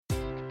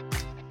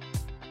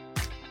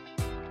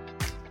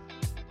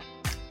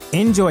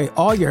Enjoy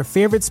all your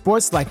favorite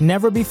sports like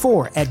never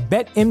before at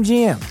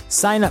BetMGM.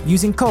 Sign up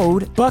using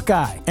code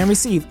Buckeye and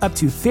receive up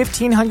to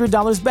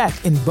 $1,500 back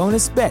in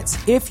bonus bets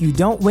if you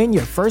don't win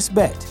your first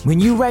bet. When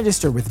you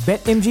register with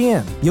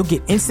BetMGM, you'll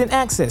get instant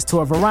access to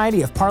a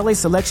variety of parlay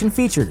selection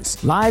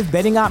features, live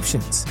betting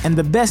options, and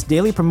the best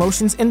daily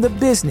promotions in the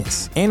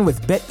business. And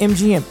with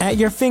BetMGM at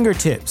your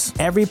fingertips,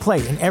 every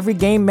play and every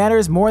game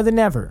matters more than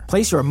ever.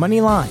 Place your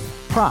money line,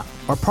 prop,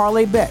 or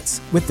parlay bets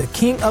with the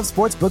king of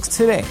sportsbooks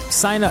today.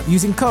 Sign up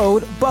using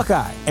code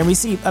Buckeye and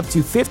receive up to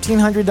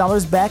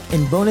 $1,500 back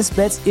in bonus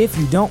bets if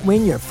you don't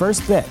win your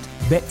first bet.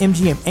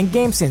 BetMGM and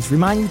GameSense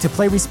remind you to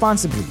play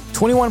responsibly.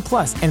 21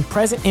 plus and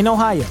present in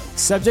Ohio,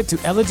 subject to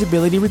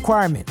eligibility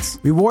requirements.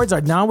 Rewards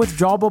are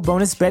non-withdrawable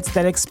bonus bets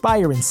that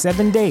expire in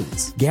 7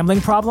 days. Gambling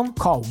problem?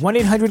 Call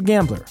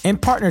 1-800-GAMBLER. In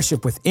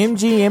partnership with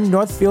MGM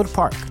Northfield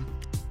Park.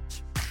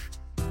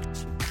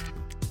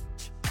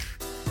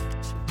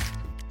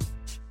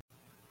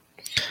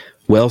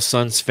 Well,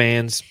 Suns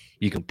fans,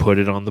 you can put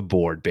it on the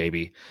board,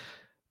 baby.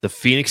 The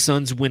Phoenix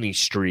Suns winning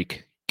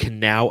streak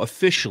can now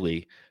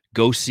officially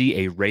go see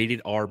a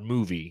rated R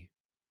movie,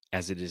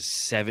 as it is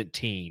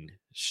 17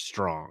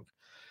 strong.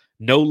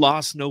 No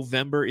loss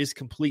November is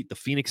complete. The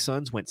Phoenix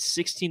Suns went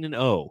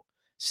 16-0.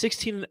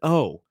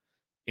 16-0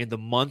 in the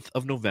month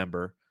of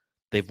November.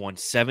 They've won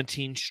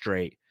 17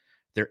 straight.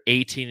 They're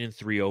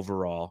 18-3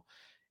 overall.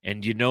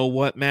 And you know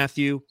what,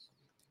 Matthew?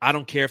 I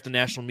don't care if the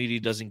national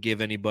media doesn't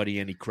give anybody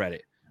any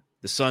credit.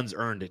 The Suns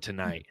earned it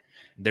tonight.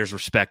 There's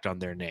respect on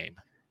their name.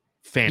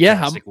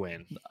 Fantastic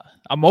win.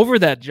 I'm over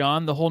that,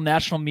 John. The whole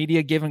national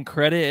media giving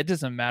credit, it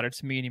doesn't matter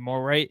to me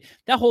anymore, right?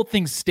 That whole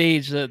thing's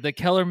staged. The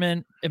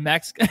Kellerman and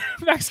Max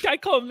I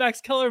call him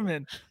Max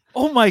Kellerman.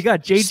 Oh my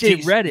God,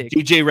 JJ Redick.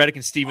 JJ Redick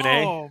and Stephen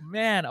A. Oh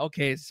man.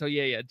 Okay, so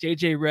yeah.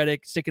 JJ Redick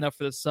sticking up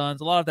for the Suns.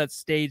 A lot of that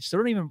staged. So I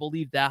don't even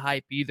believe that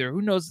hype either.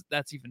 Who knows if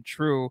that's even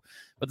true?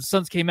 But the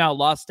Suns came out,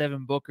 lost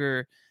Devin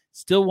Booker,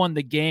 still won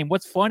the game.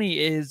 What's funny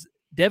is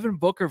Devin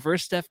Booker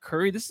versus Steph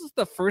Curry. This is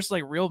the first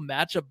real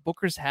matchup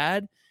Booker's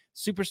had,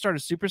 superstar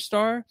to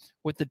superstar,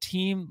 with the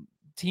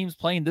teams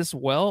playing this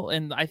well.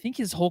 And I think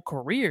his whole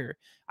career,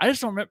 I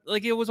just don't remember.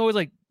 It was always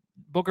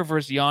Booker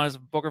versus Giannis,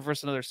 Booker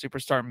versus another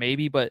superstar,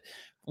 maybe. But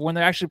when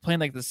they're actually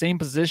playing the same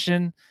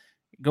position,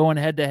 going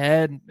head to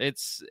head,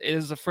 it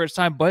is the first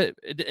time. But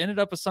it ended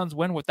up a Suns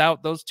win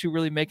without those two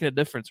really making a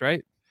difference,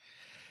 right?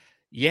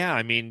 Yeah,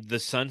 I mean, the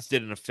Suns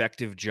did an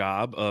effective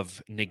job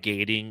of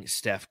negating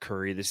Steph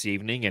Curry this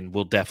evening, and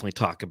we'll definitely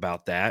talk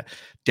about that.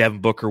 Devin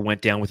Booker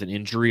went down with an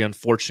injury,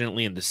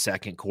 unfortunately, in the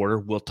second quarter.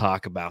 We'll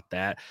talk about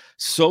that.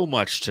 So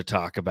much to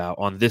talk about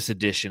on this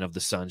edition of the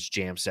Suns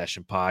Jam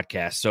Session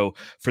podcast. So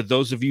for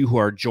those of you who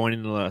are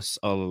joining us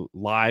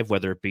live,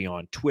 whether it be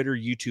on Twitter,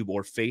 YouTube,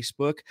 or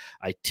Facebook,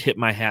 I tip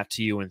my hat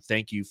to you and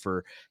thank you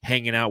for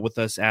hanging out with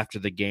us after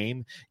the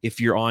game.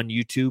 If you're on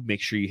YouTube,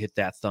 make sure you hit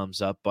that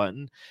thumbs up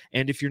button.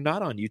 And if you're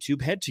not on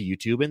YouTube, head to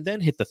YouTube and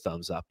then hit the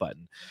thumbs up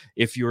button.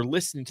 If you're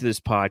listening to this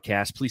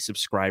podcast, please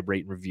subscribe,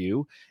 rate, and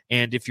review.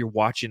 And if you're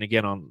watching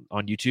again on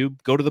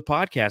YouTube, go to the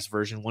podcast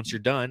version once you're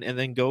done and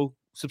then go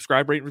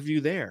subscribe, rate, and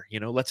review there.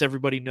 Lets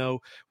everybody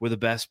know where the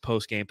best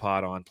post-game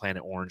pod on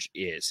Planet Orange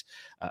is.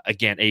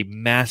 Again, a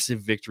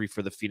massive victory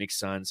for the Phoenix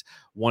Suns.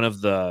 One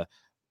of the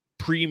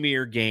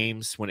premier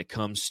games when it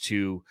comes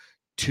to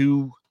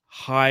two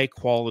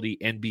high-quality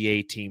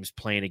NBA teams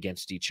playing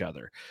against each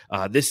other.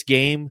 This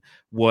game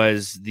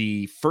was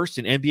the first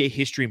in NBA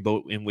history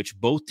in which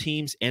both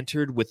teams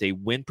entered with a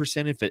win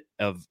percentage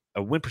of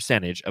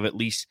at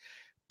least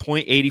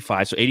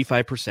 .85, so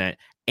 85%,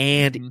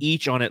 and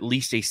each on at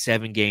least a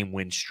 7-game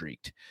win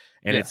streak.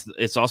 And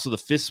it's also the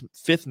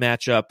fifth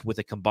matchup with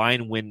a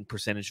combined win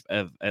percentage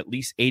of at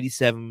least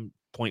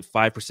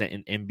 87.5%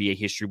 in NBA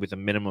history with a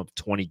minimum of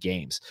 20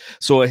 games.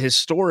 So a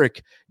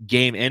historic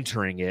game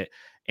entering it,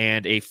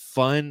 and a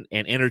fun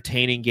and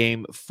entertaining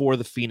game for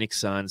the Phoenix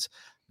Suns.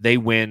 They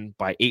win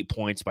by 8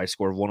 points by a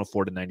score of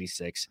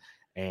 104-96.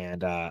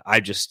 And I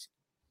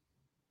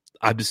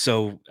was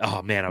so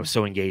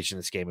engaged in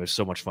this game. It was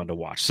so much fun to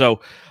watch. So,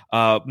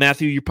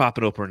 Matthew, you're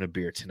popping open a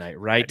beer tonight,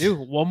 right? I do.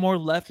 One more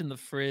left in the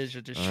fridge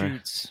at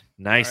Deschutes.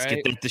 Right. Nice. Right.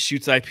 Get that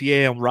Deschutes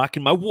IPA. I'm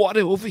rocking my water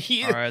over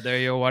here. All right, there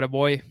you go, water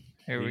boy.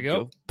 Here we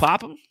go.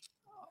 Pop them.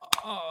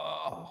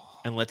 Oh.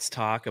 And let's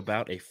talk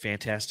about a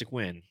fantastic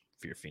win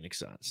for your Phoenix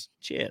Suns.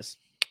 Cheers.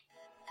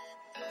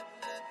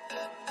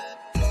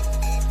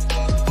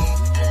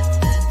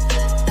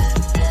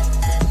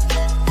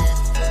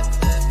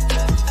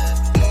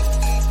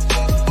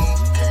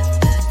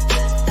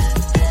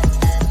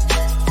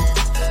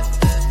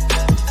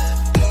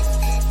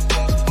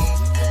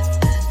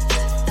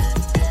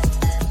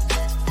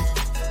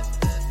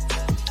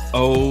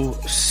 Oh,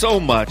 so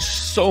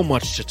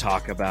much to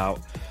talk about.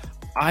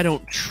 I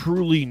don't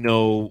truly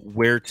know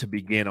where to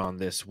begin on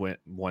this one,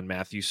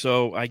 Matthew.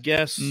 So I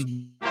guess...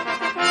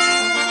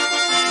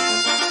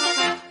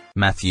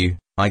 Matthew,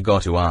 I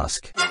got to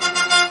ask.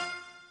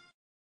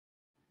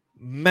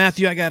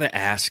 Matthew, I got to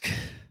ask,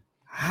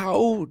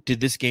 how did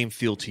this game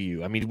feel to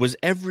you? I mean, was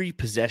every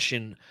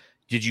possession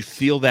Did you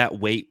feel that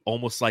weight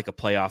almost like a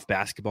playoff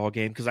basketball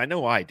game? Because I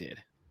know I did.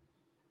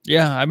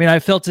 Yeah, I mean, I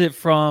felt it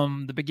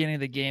from the beginning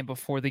of the game,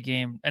 before the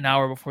game, an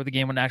hour before the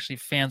game, when actually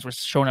fans were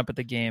showing up at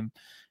the game,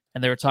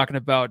 and they were talking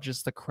about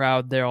just the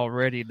crowd there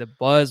already. The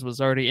buzz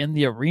was already in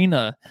the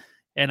arena,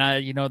 and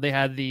they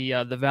had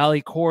the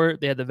Valley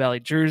court, they had the Valley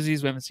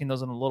jerseys. We haven't seen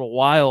those in a little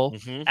while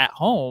at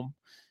home.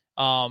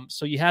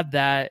 So you had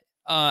that.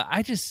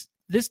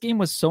 This game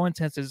was so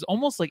intense. It's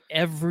almost like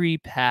every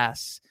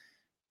pass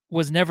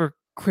was never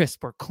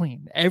crisp or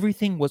clean.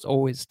 Everything was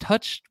always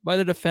touched by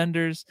the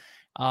defenders.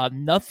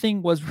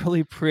 Nothing was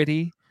really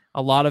pretty.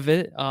 A lot of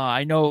it.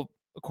 I know,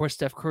 of course,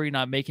 Steph Curry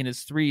not making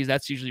his threes.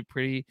 That's usually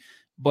pretty.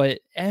 But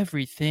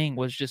everything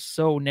was just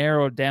so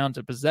narrowed down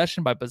to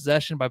possession by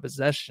possession by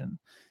possession.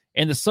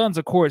 And the Suns,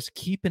 of course,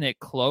 keeping it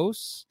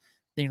close.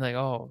 Then you're like,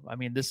 oh, I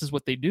mean, this is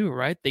what they do,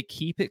 right? They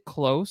keep it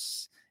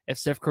close. If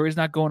Steph Curry's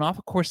not going off,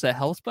 of course that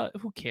helps, but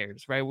who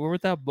cares, right? We're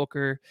without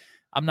Booker.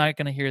 I'm not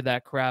going to hear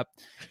that crap.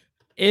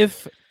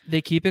 If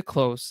they keep it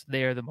close,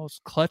 they are the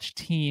most clutch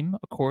team,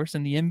 of course,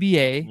 in the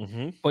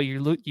NBA. But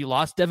you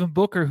lost Devin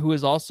Booker, who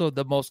is also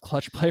the most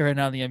clutch player right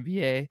now in the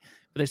NBA.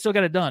 But they still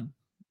got it done.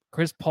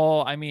 Chris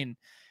Paul, I mean,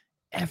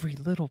 every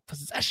little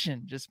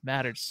possession just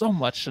mattered so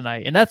much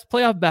tonight. And that's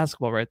playoff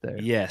basketball right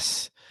there.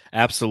 Yes,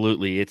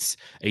 absolutely. It's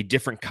a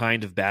different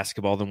kind of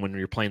basketball than when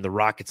you're playing the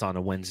Rockets on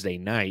a Wednesday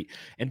night.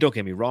 And don't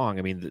get me wrong,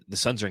 I mean, the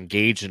Suns are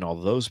engaged in all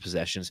those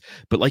possessions.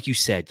 But like you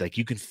said, like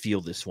you can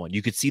feel this one.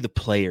 You could see the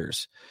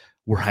players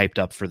were hyped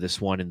up for this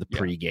one in the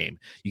pregame.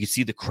 You could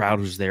see the crowd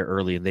was there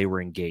early and they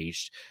were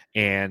engaged.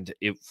 And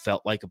it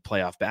felt like a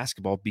playoff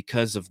basketball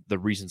because of the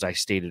reasons I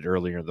stated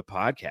earlier in the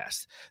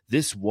podcast.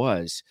 This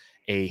was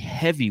a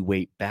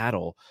heavyweight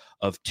battle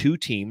of two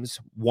teams,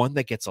 one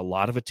that gets a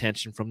lot of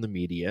attention from the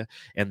media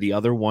and the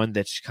other one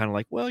that's kind of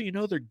like, well,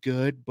 they're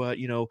good, but,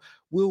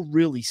 we'll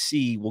really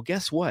see. Well,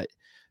 guess what?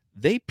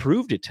 They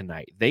proved it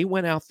tonight. They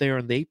went out there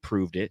and they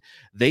proved it.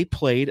 They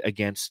played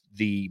against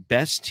the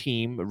best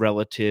team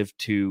relative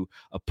to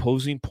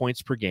opposing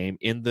points per game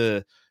in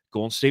the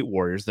Golden State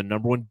Warriors, the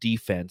number one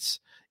defense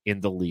in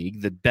the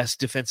league, the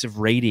best defensive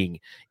rating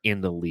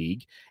in the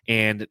league.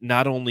 And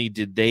not only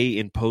did they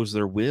impose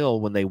their will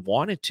when they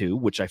wanted to,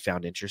 which I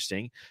found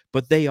interesting,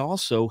 but they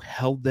also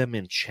held them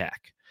in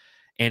check.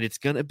 And it's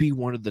going to be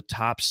one of the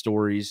top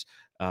stories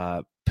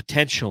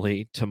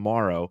potentially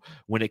tomorrow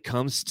when it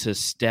comes to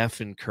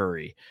Steph and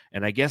Curry.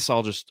 And I guess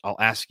I'll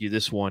ask you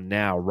this one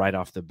now right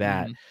off the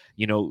bat.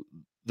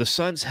 The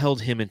Suns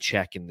held him in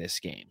check in this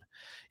game.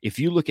 If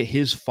you look at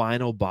his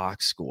final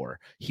box score,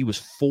 he was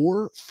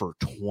 4 for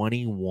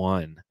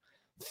 21,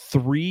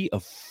 3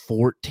 of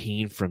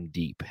 14 from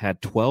deep, had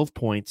 12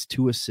 points,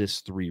 2 assists,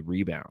 3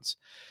 rebounds.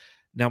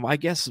 Now, I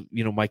guess,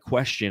 my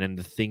question and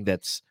the thing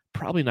that's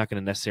probably not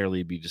going to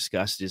necessarily be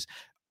discussed is,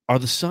 are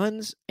the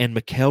Suns and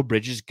Mikal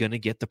Bridges going to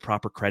get the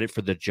proper credit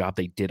for the job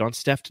they did on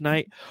Steph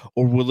tonight?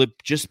 Or will it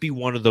just be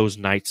one of those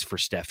nights for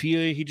Steph?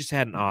 He just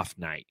had an off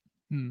night.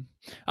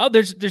 Oh,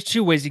 there's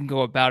two ways you can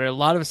go about it. A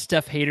lot of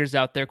Steph haters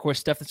out there. Of course,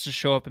 Steph has to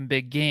show up in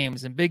big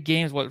games. And big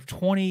games,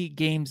 20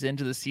 games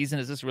into the season,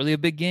 is this really a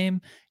big game?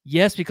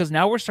 Yes, because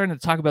now we're starting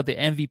to talk about the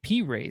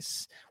MVP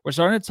race. We're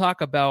starting to talk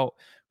about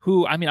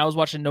I was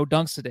watching No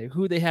Dunks today,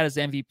 who they had as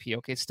MVP.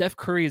 Okay, Steph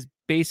Curry is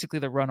basically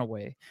the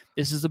runaway.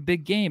 This is a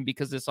big game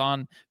because it's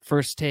on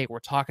First Take. We're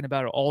talking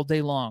about it all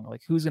day long.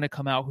 Like, who's going to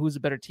come out? Who's a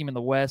better team in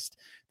the West?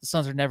 The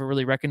Suns are never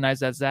really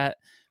recognized as that.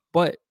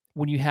 But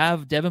when you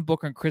have Devin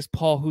Booker and Chris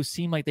Paul, who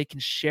seem like they can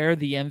share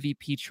the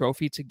MVP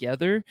trophy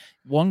together,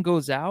 one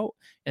goes out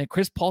and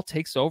Chris Paul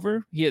takes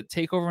over. He had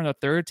take over in the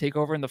third, take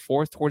over in the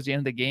fourth towards the end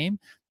of the game.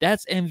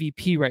 That's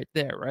MVP right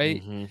there,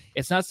 right?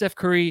 It's not Steph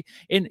Curry.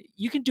 And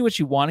you can do what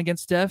you want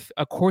against Steph.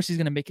 Of course, he's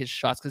going to make his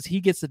shots because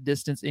he gets the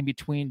distance in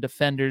between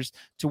defenders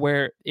to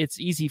where it's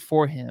easy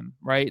for him,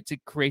 right, to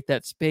create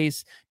that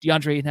space.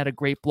 DeAndre Ayton had a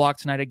great block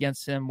tonight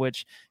against him,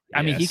 which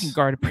I mean, he can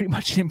guard pretty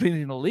much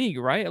anybody in the league,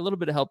 right? A little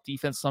bit of help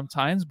defense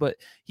sometimes, but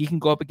he can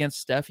go up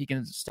against Steph. He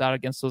can start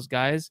against those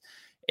guys.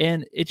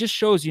 And it just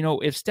shows,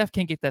 if Steph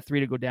can't get that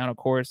three to go down, of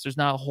course, there's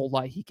not a whole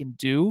lot he can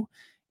do.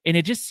 And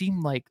it just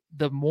seemed like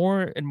the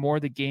more and more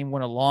the game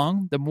went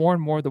along, the more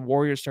and more the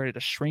Warriors started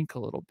to shrink a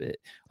little bit.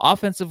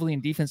 Offensively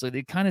and defensively,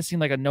 they kind of seemed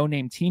like a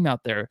no-name team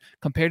out there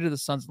compared to the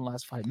Suns in the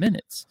last 5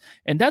 minutes.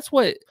 And that's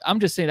what I'm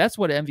just saying, that's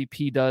what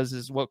MVP does,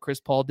 is what Chris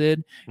Paul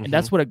did. And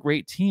that's what a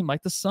great team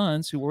like the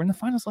Suns, who were in the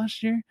finals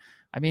last year,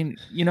 I mean,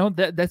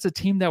 that's a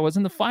team that was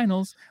in the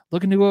finals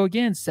looking to go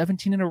again,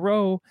 17 in a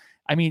row.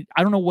 I mean,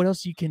 I don't know what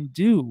else you can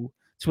do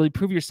to really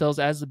prove yourselves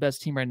as the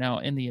best team right now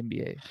in the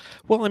NBA.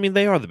 Well, I mean,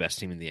 they are the best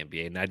team in the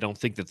NBA, and I don't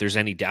think that there's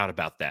any doubt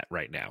about that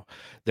right now.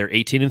 They're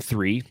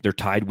 18-3. They're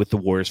tied with the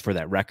Warriors for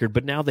that record,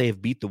 but now they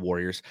have beat the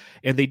Warriors,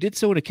 and they did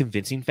so in a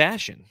convincing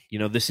fashion.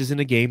 This isn't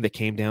a game that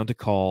came down to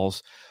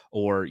calls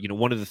or,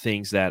 one of the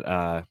things that,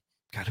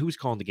 God, who was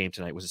calling the game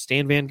tonight? Was it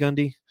Stan Van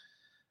Gundy?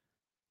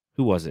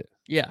 Who was it?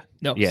 Yeah.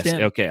 No. Yes.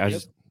 Stan. Okay.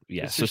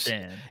 So,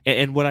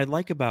 and what I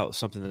like about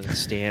something that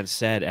Stan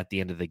said at the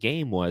end of the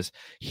game was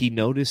he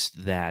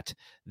noticed that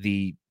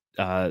the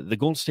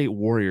Golden State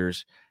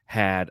Warriors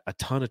had a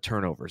ton of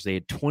turnovers. They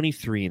had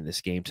 23 in this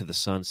game to the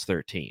Suns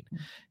 13.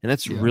 And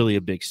that's really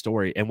a big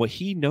story. And what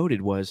he noted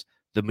was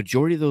the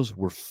majority of those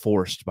were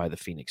forced by the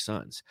Phoenix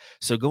Suns.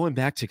 So going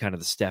back to kind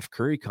of the Steph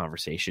Curry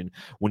conversation,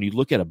 when you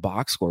look at a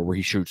box score where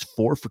he shoots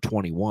 4 for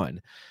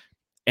 21,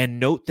 and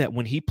note that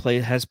when he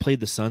has played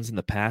the Suns in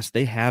the past,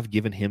 they have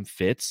given him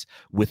fits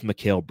with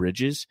Mikal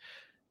Bridges.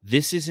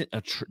 This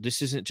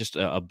isn't just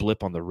a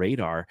blip on the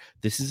radar.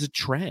 This is a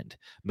trend.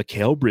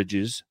 Mikal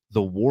Bridges,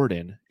 the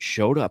Warden,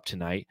 showed up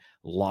tonight,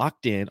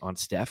 locked in on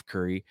Steph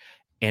Curry,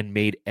 and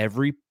made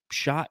every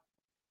shot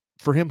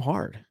for him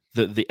hard.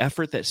 The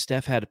effort that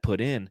Steph had to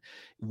put in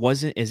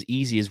wasn't as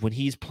easy as when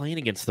he's playing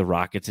against the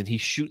Rockets and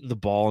he's shooting the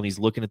ball and he's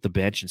looking at the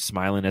bench and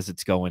smiling as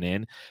it's going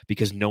in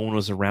because no one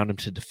was around him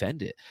to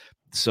defend it.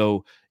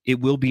 So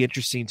it will be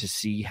interesting to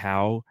see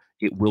how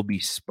it will be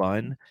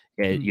spun.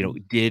 And,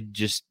 did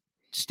just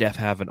Steph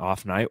have an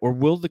off night, or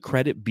will the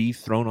credit be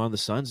thrown on the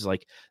Suns?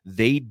 Like,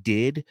 they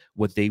did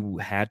what they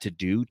had to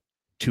do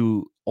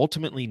to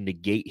ultimately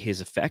negate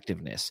his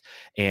effectiveness.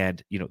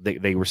 And,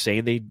 they were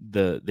saying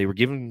they were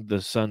giving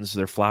the Suns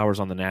their flowers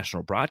on the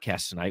national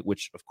broadcast tonight,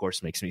 which of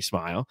course makes me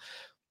smile.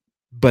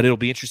 But it'll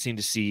be interesting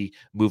to see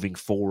moving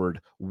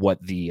forward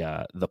what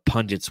the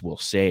pundits will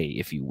say,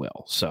 if you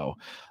will. So,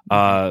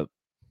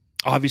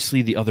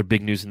 obviously, the other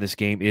big news in this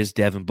game is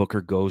Devin Booker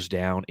goes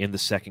down in the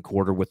second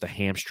quarter with a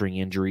hamstring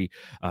injury.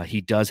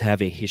 He does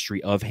have a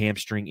history of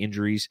hamstring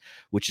injuries,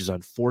 which is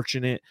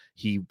unfortunate.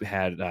 He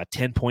had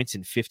 10 points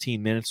in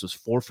 15 minutes, was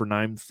 4 for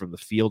 9 from the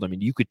field. I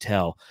mean, you could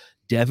tell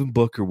Devin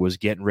Booker was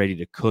getting ready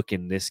to cook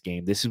in this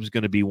game. This was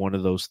going to be one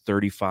of those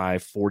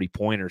 35,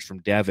 40-pointers from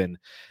Devin,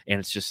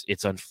 and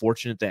it's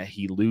unfortunate that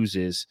he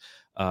loses,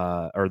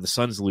 or the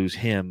Suns lose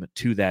him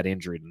to that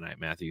injury tonight,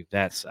 Matthew.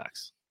 That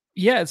sucks.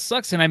 Yeah, it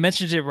sucks. And I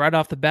mentioned it right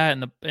off the bat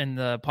in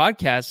the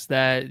podcast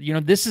that,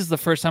 this is the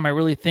first time I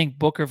really think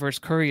Booker versus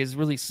Curry is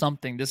really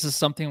something. This is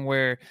something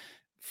where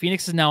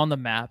Phoenix is now on the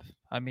map.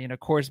 I mean, of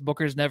course,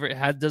 Booker's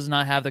does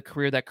not have the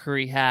career that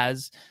Curry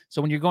has.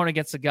 So when you're going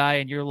against a guy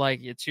and you're like,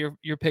 it's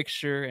your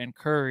picture and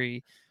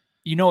Curry,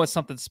 it's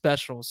something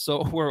special.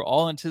 So we're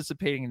all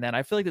anticipating that.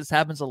 I feel like this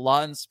happens a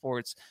lot in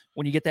sports.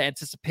 When you get that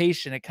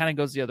anticipation, it kind of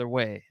goes the other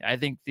way. I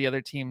think the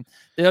other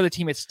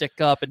teammates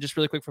stick up. And just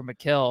really quick for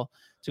Mikal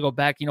to go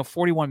back,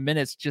 41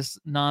 minutes, just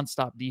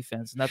nonstop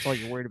defense. And that's all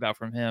you're worried about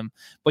from him.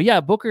 But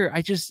yeah, Booker,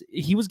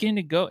 he was getting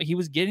to go. He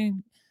was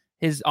getting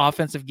his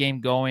offensive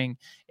game going.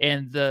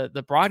 And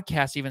the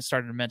broadcast even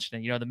started to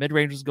mention it. The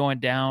mid-range was going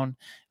down.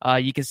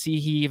 You can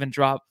see he even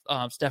dropped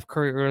Steph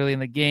Curry early in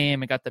the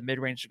game and got the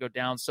mid-range to go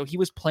down. So he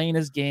was playing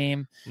his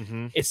game.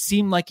 Mm-hmm. It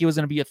seemed like it was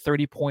going to be a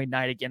 30-point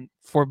night again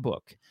for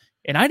Book.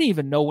 And I didn't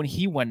even know when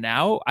he went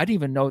out. I didn't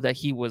even know that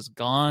he was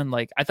gone.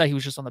 Like, I thought he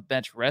was just on the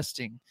bench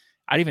resting.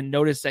 I didn't even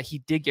notice that he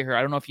did get hurt.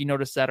 I don't know if you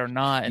noticed that or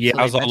not. Yeah,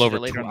 I was all over.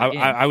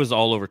 I was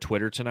all over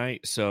Twitter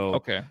tonight. So,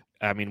 okay.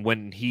 I mean,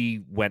 when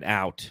he went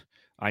out,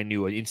 I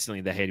knew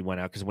instantly that he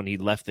went out because when he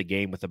left the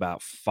game with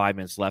about 5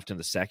 minutes left in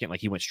the second, like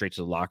he went straight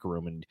to the locker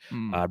room.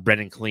 And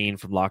Brendan Clean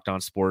from Locked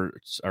On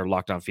Sports or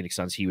Locked On Phoenix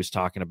Suns, he was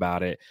talking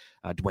about it.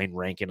 Dwayne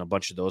Rankin, a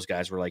bunch of those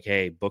guys were like,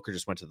 "Hey, Booker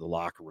just went to the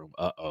locker room."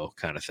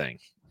 Kind of thing.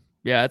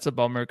 Yeah, it's a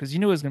bummer because you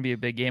knew it was going to be a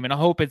big game, and I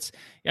hope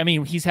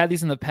he's had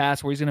these in the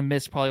past where he's going to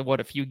miss probably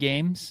a few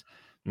games.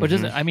 But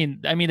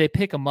they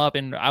pick him up,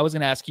 and I was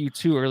going to ask you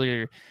too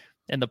earlier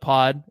in the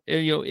pod,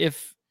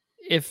 if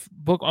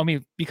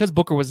because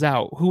Booker was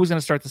out, who was going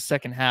to start the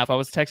second half? I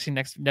was texting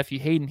nephew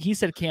Hayden. He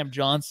said Cam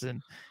Johnson,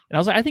 and I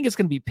was like, I think it's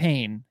going to be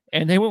Payne,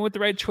 and they went with the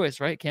right choice,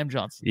 right? Cam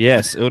Johnson.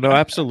 Yes, no,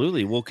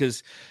 absolutely. Well,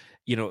 because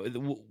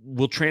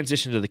we'll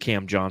transition to the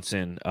Cam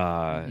Johnson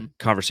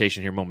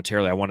conversation here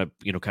momentarily. I want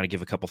to, kind of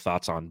give a couple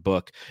thoughts on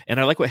Book. And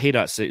I like what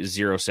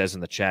Hey.0 says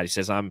in the chat. He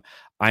says,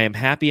 I am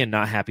happy and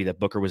not happy that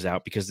Booker was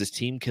out because this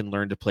team can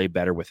learn to play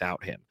better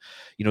without him.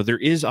 There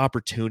is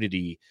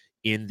opportunity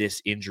in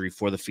this injury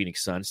for the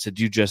Phoenix Suns to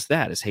do just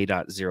that, as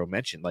Hey.0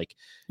 mentioned. Like,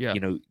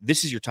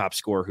 this is your top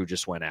scorer who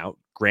just went out.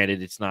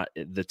 Granted, it's not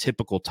the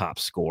typical top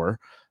scorer.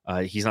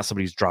 He's not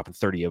somebody who's dropping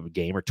 30 a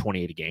game or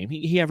 28 a game.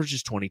 He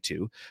averages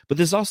 22. But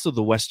there's also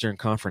the Western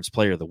Conference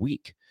Player of the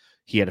Week.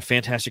 He had a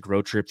fantastic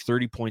road trip,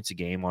 30 points a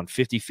game on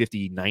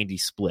 50-50-90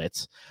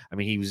 splits. I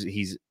mean,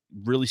 he's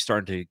really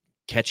starting to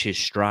catch his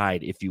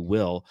stride, if you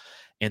will.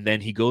 And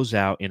then he goes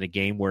out in a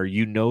game where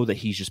that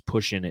he's just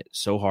pushing it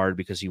so hard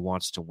because he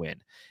wants to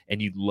win.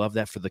 And you love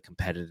that for the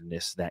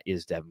competitiveness that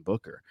is Devin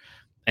Booker.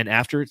 And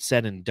after it's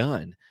said and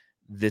done,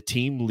 the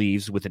team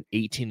leaves with an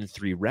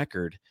 18-3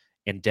 record,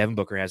 and Devin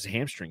Booker has a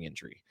hamstring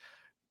injury.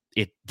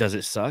 Does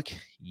it suck?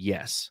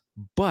 Yes.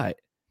 But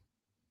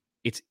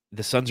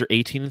the Suns are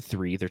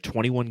 18-3. They're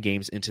 21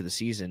 games into the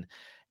season.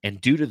 And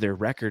due to their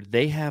record,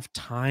 they have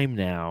time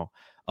now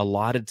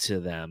allotted to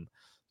them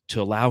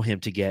to allow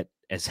him to get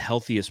as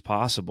healthy as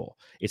possible.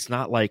 It's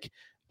not like,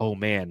 oh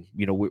man,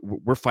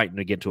 we're fighting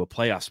to get to a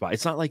playoff spot.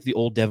 It's not like the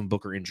old Devin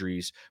Booker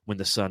injuries when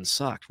the Suns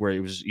sucked, where it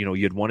was,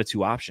 you had one of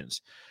two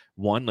options.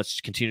 One, let's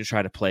continue to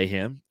try to play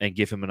him and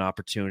give him an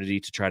opportunity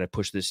to try to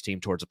push this team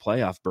towards a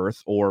playoff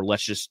berth, or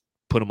let's just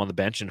put him on the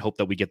bench and hope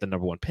that we get the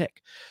number 1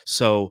 pick.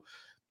 So,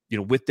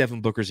 with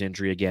Devin Booker's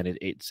injury, again,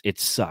 it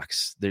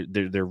sucks.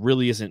 There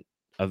really isn't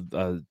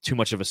too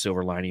much of a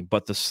silver lining,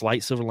 but the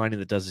slight silver lining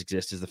that does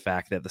exist is the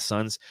fact that the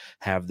Suns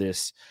have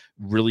this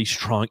really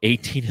strong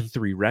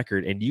 18-3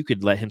 record, and you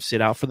could let him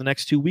sit out for the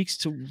next 2 weeks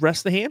to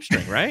rest the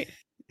hamstring, right?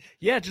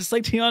 Yeah, just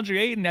like DeAndre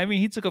Ayton. I mean,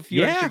 he took a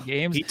few extra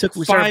games. He took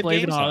we 5 started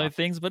blaming games on off. other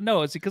things, but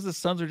no, it's because the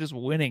Suns are just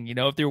winning.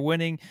 If they're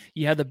winning,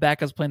 you have the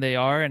backups playing they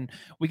are, and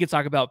we could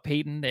talk about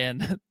Peyton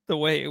and the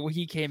way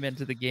he came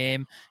into the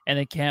game, and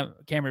then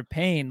Cameron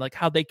Payne, like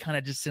how they kind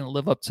of just didn't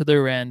live up to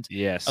their end.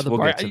 Yes, of the we'll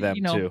part. get to them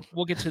too.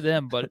 We'll get to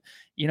them, but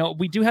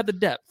we do have the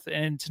depth,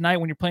 and tonight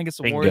when you're playing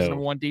against the Warriors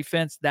number 1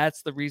 defense,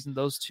 that's the reason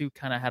those two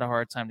kind of had a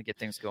hard time to get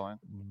things going.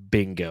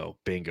 Bingo.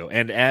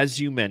 And as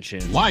you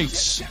mentioned,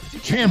 lights,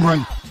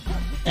 Cameron,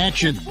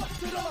 action.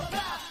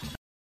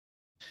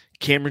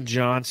 Cameron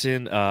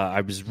Johnson,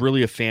 I was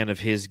really a fan of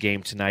his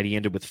game tonight. He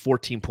ended with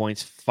 14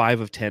 points, 5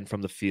 of 10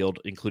 from the field,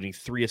 including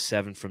 3 of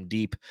 7 from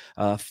deep,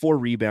 4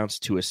 rebounds,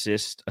 2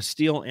 assists, a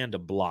steal, and a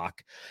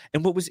block.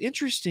 And what was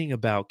interesting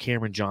about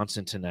Cameron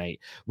Johnson tonight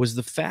was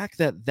the fact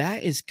that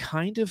that is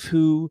kind of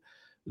who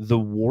the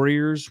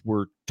Warriors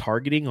were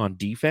targeting on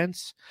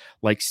defense.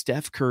 Like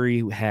Steph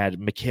Curry had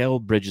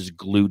Mikal Bridges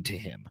glued to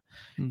him.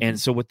 And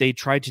so what they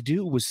tried to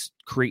do was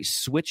create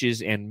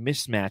switches and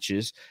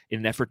mismatches in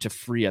an effort to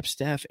free up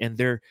Steph. And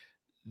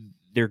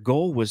their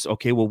goal was,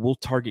 okay, well, we'll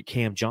target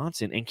Cam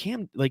Johnson. And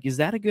Cam, is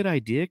that a good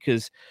idea?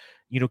 Because,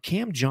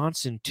 Cam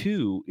Johnson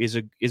too is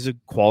a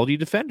quality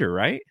defender,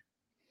 right?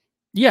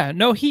 Yeah,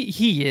 no,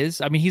 he is.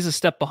 I mean, he's a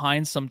step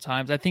behind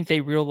sometimes. I think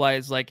they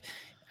realize,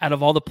 out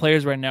of all the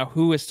players right now,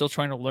 who is still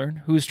trying to learn,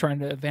 who's trying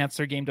to advance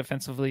their game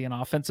defensively and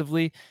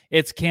offensively,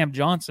 it's Cam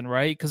Johnson,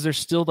 right? Because there's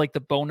still the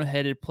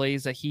boneheaded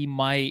plays that he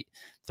might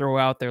throw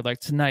out there, like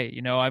tonight.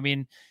 I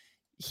mean,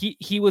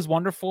 he was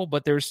wonderful,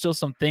 but there's still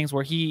some things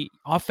where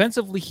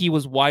offensively he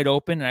was wide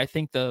open, and I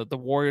think the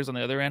Warriors on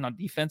the other end, on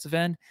defensive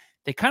end,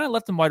 they kind of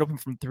left him wide open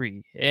from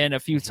 3 and a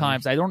few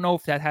times. I don't know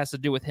if that has to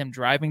do with him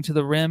driving to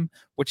the rim,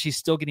 which he's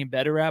still getting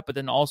better at, but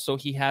then also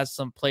he has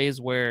some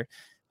plays where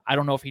I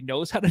don't know if he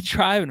knows how to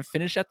drive and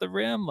finish at the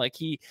rim.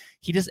 He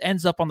just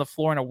ends up on the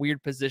floor in a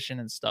weird position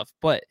and stuff.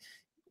 But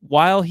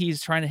while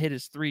he's trying to hit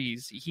his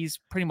threes, he's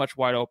pretty much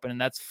wide open, and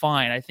that's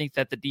fine. I think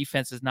that the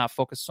defense is not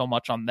focused so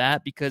much on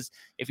that, because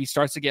if he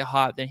starts to get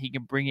hot, then he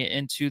can bring it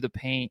into the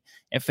paint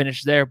and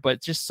finish there.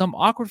 But just some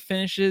awkward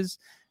finishes.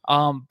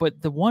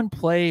 But the one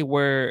play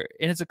and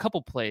it's a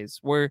couple plays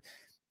where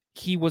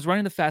he was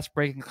running the fast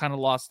break and kind of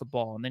lost the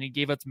ball, and then he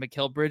gave it to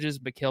Mikal Bridges.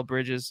 Mikal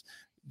Bridges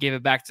gave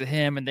it back to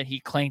him, and then he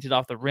clanked it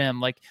off the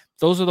rim.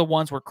 Those are the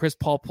ones where Chris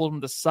Paul pulled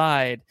him to the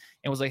side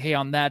and was like, hey,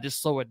 on that,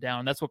 just slow it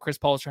down. That's what Chris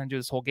Paul was trying to do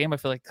this whole game. I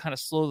feel like kind of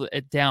slow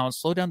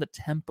down the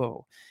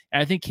tempo.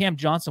 And I think Cam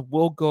Johnson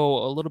will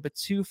go a little bit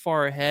too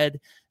far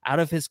ahead out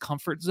of his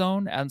comfort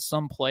zone on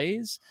some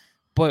plays.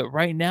 But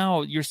right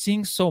now you're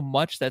seeing so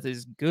much that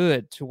is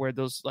good to where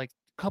those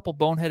couple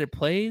boneheaded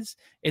plays,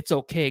 it's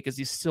okay because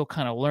he's still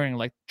kind of learning.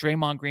 Like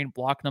Draymond Green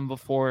blocking him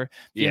before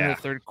the end of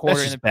the third quarter,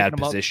 that's and then bad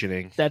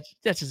positioning.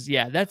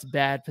 That's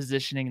bad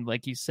positioning,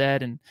 like you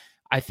said. And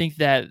I think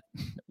that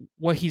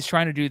what he's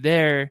trying to do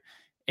there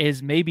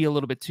is maybe a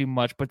little bit too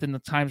much, but then the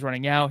time's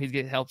running out. He's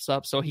getting helps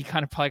up, so he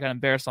kind of probably got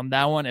embarrassed on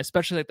that one,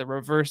 especially the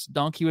reverse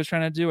dunk he was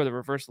trying to do, or the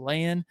reverse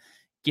lay-in,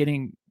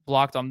 getting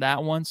blocked on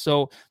that one.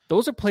 So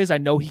those are plays I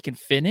know he can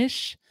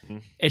finish.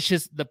 It's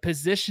just the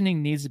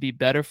positioning needs to be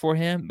better for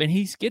him, and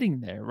he's getting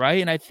there, right?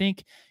 And I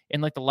think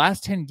in the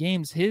last 10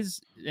 games,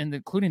 and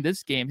including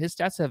this game, his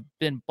stats have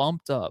been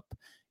bumped up,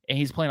 and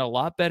he's playing a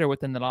lot better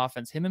within that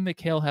offense. Him and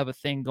Mikal have a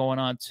thing going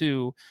on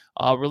too.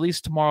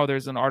 Released tomorrow,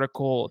 there's an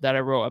article that I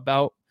wrote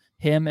about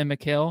him and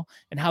Mikal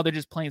and how they're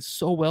just playing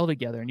so well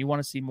together, and you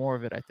want to see more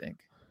of it, I think.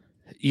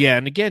 Yeah,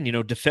 and again,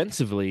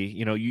 defensively,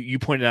 you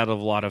pointed out a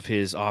lot of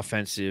his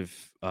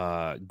offensive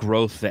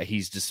growth that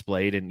he's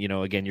displayed, and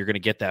again, you're going to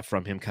get that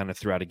from him kind of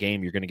throughout a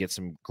game. You're going to get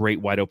some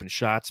great wide open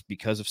shots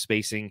because of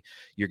spacing.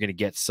 You're going to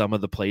get some of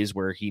the plays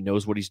where he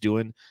knows what he's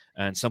doing,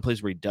 and some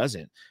plays where he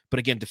doesn't. But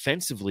again,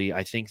 defensively,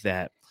 I think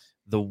that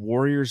the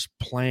Warriors'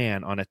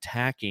 plan on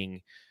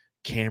attacking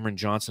Cameron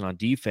Johnson on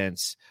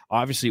defense,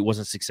 obviously it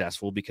wasn't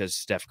successful because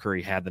Steph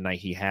Curry had the night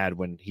he had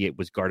when he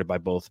was guarded by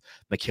both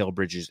Mikal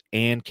Bridges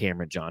and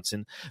Cameron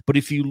Johnson. But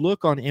if you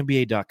look on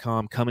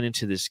NBA.com coming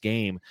into this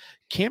game,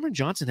 Cameron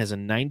Johnson has a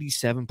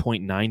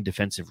 97.9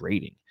 defensive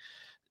rating.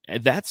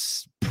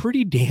 That's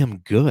pretty damn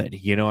good.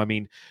 I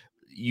mean,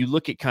 you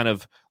look at kind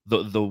of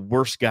the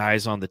worst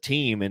guys on the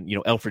team, and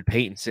Elfrid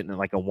Payton sitting at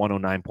a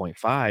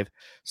 109.5.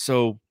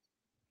 So,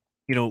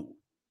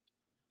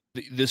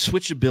 the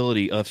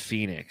switchability of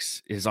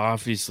Phoenix has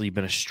obviously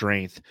been a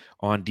strength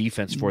on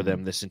defense for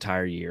them this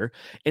entire year.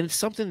 And it's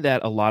something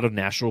that a lot of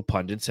national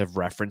pundits have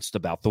referenced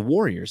about the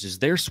Warriors is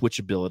their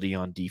switchability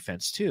on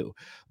defense too.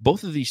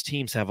 Both of these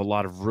teams have a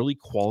lot of really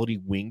quality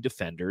wing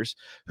defenders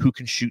who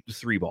can shoot the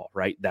 3-ball,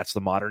 right? That's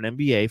the modern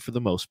NBA for the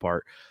most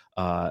part.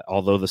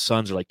 Although the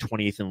Suns are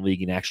 28th in the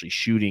league in actually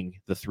shooting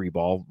the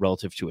 3-ball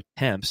relative to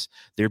attempts,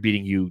 they're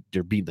beating you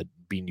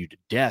to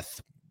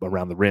death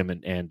around the rim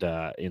and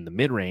in the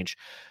mid range.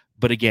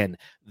 But again,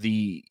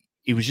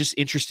 it was just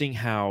interesting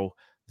how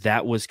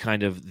that was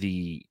kind of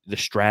the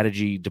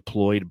strategy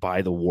deployed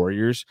by the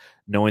Warriors,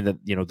 knowing that,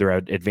 their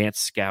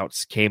advanced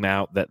scouts came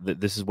out that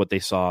this is what they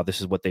saw, this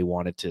is what they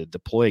wanted to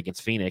deploy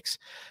against Phoenix,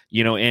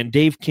 and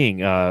Dave King,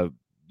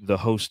 the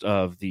host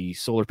of the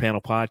Solar Panel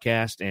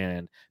podcast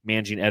and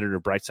managing editor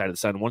of Bright Side of the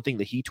Sun, one thing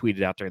that he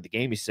tweeted out during the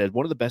game, he said,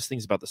 one of the best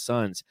things about the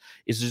Suns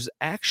is there's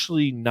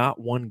actually not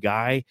one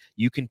guy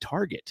you can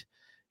target,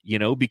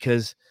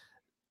 because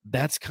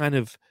that's kind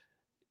of,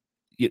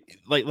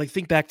 like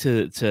think back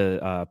to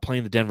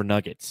playing the Denver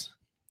Nuggets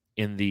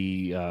in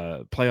the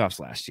playoffs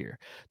last year.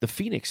 The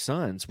Phoenix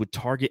Suns would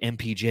target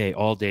MPJ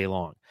all day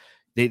long.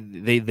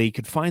 They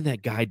could find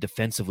that guy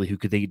defensively who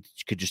could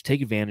just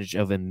take advantage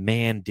of, and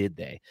man, did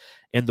they.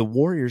 And the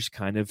Warriors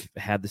kind of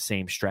had the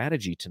same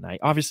strategy tonight.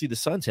 Obviously, the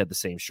Suns had the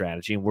same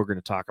strategy, and we're going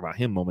to talk about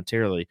him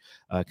momentarily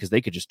because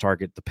they could just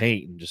target the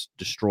paint and just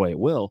destroy at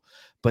will.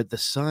 But the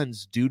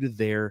Suns, due to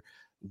their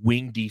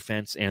wing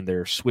defense and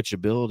their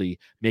switchability,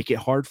 make it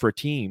hard for a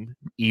team,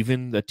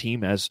 even a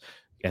team as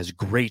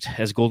great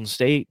as Golden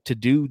State, to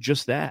do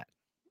just that.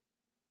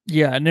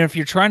 Yeah, and if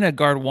you're trying to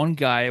guard one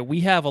guy,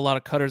 we have a lot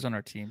of cutters on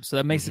our team, so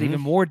that makes it even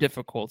more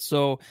difficult.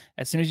 So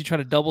as soon as you try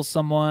to double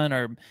someone,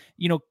 or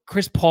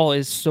Chris Paul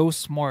is so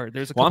smart.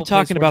 There's a couple. I'm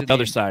talking about the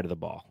other side of the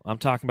ball. I'm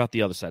talking about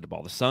the other side of the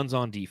ball. The Suns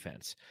on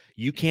defense.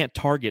 You can't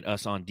target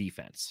us on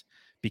defense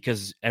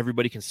because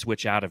everybody can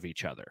switch out of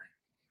each other.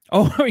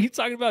 Oh, are you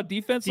talking about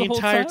defense the whole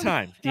entire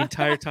time? The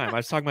entire time. I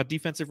was talking about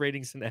defensive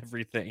ratings and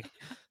everything.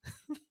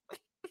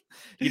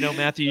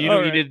 Matthew, you know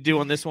what you need to do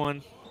on this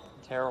one?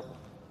 Terrible.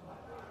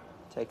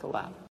 Take a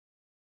lap.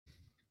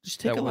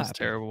 Just take a lap. That was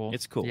terrible.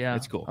 It's cool. Yeah.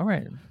 It's cool. All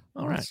right.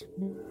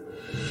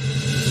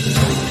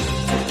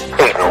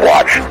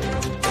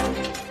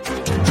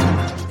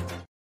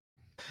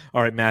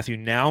 All right, Matthew,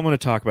 now I'm going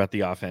to talk about the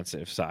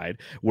offensive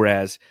side.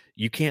 Whereas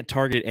you can't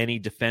target any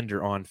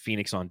defender on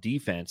Phoenix on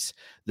defense,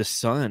 the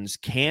Suns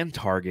can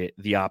target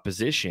the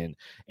opposition,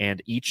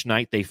 and each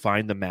night they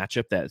find the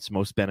matchup that's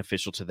most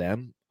beneficial to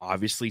them.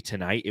 Obviously,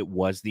 tonight it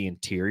was the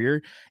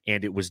interior,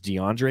 and it was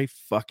DeAndre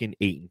fucking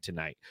Ayton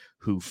tonight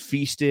who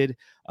feasted.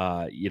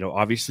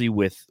 Obviously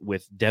with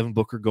Devin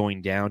Booker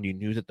going down, you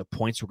knew that the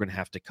points were going to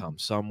have to come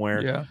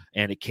somewhere,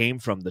 and it came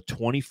from the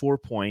 24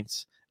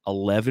 points,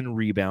 11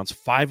 rebounds,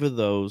 6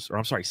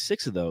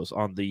 of those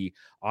on the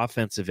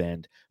offensive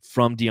end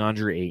from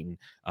DeAndre Ayton,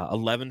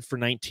 11 for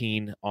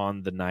 19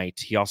 on the night.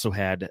 He also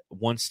had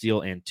 1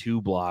 steal and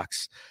 2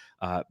 blocks.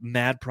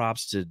 Mad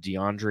props to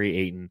DeAndre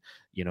Ayton.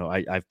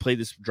 I've played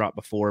this drop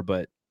before,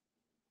 but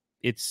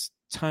it's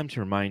time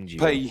to remind you.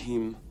 Pay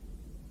him.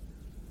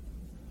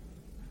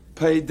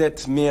 Pay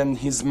that man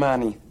his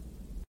money.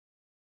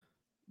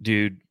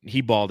 Dude, he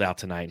balled out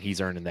tonight.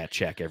 He's earning that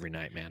check every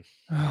night, man.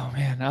 Oh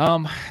man.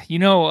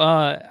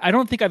 I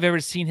don't think I've ever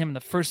seen him in the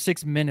first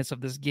 6 minutes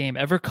of this game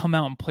ever come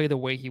out and play the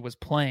way he was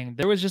playing.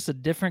 There was just a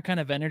different kind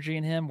of energy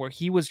in him where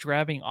he was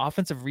grabbing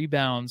offensive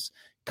rebounds,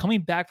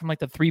 coming back from like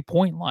the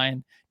 3-point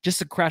line just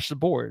to crash the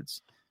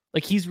boards.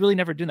 Like he's really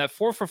never doing that.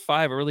 4 for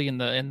 5 early in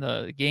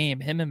the game.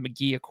 Him and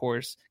McGee, of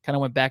course, kind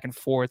of went back and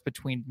forth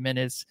between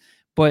minutes,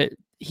 but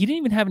he didn't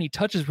even have any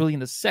touches really in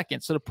the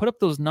second. So to put up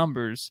those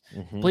numbers,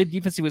 play the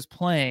defense he was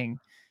playing,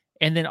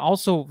 and then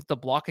also the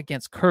block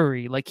against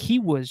Curry, like he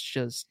was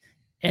just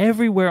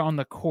everywhere on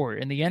the court,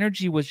 and the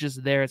energy was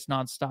just there. It's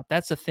nonstop.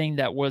 That's the thing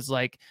that was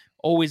like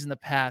always in the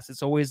past.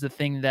 It's always the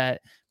thing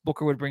that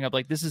Booker would bring up.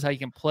 Like, this is how you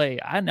can play.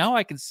 Now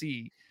I can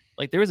see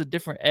like there is a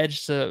different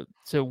edge to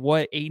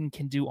what Ayton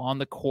can do on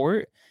the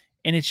court.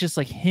 And it's just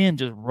like him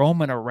just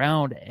roaming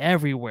around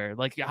everywhere.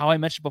 Like how I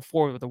mentioned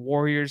before with the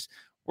Warriors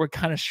were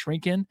kind of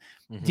shrinking.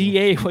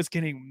 DA was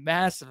getting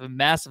massive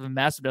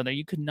down there.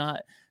 You could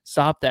not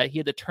stop that. He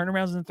had the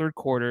turnarounds in the third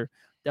quarter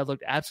that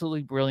looked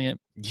absolutely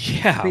brilliant.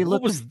 Yeah,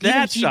 what was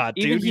that shot,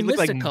 dude? He looked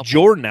like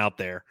Jordan out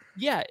there.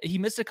 Yeah, he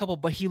missed a couple,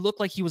 but he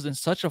looked like he was in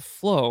such a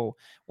flow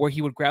where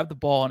he would grab the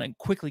ball and then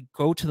quickly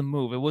go to the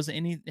move. It wasn't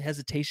any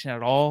hesitation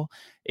at all.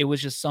 It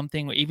was just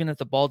something, even if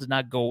the ball did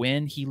not go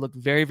in, he looked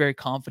very, very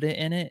confident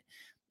in it.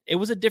 It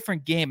was a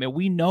different game, and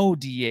we know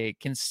DA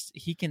can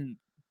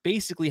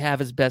basically have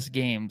his best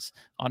games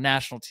on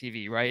national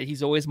TV, right?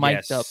 He's always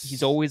mic'd up.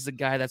 He's always the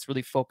guy that's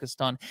really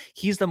focused on.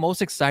 He's the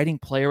most exciting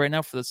player right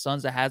now for the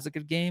Suns that has a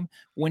good game.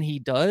 When he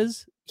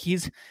does,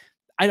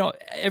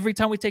 every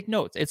time we take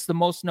notes, it's the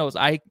most notes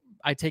I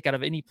take out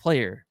of any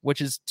player, which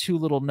is 2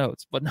 little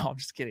notes. But no, I'm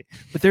just kidding.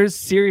 But there's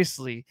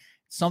seriously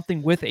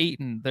something with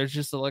Ayton. There's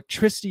just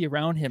electricity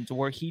around him to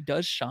where he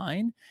does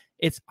shine.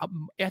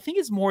 I think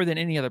it's more than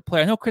any other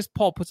player. I know Chris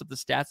Paul puts up the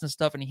stats and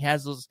stuff, and he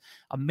has those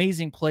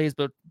amazing plays,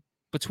 but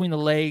between the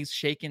legs,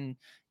 shaking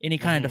any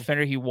kind of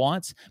defender he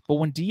wants. But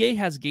when DA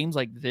has games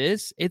like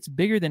this, it's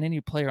bigger than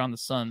any player on the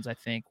Suns, I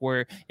think,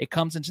 where it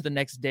comes into the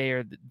next day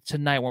or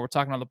tonight when we're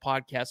talking on the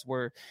podcast,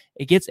 where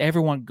it gets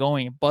everyone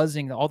going,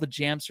 buzzing, all the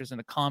jamsters in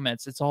the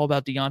comments. It's all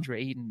about DeAndre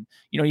Ayton.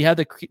 You have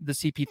the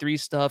CP3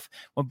 stuff.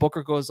 When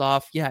Booker goes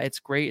off, yeah, it's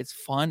great. It's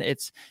fun.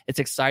 It's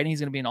exciting.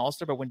 He's going to be an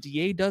all-star. But when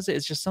DA does it,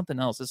 it's just something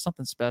else. It's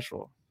something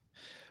special.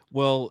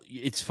 Well,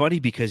 it's funny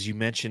because you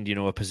mentioned,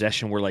 a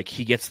possession where like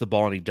he gets the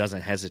ball and he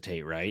doesn't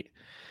hesitate, right?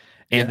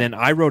 And then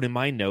I wrote in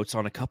my notes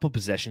on a couple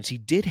possessions, he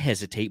did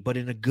hesitate, but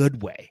in a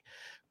good way,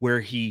 where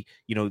he,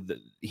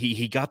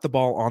 he got the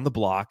ball on the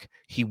block,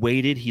 he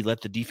waited, he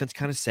let the defense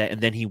kind of set,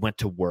 and then he went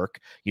to work,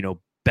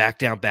 back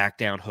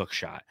down, hook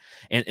shot.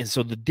 And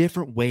so the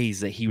different ways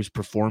that he was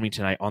performing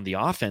tonight on the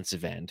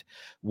offensive end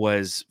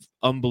was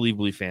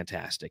unbelievably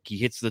fantastic. He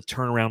hits the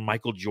turnaround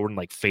Michael Jordan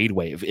like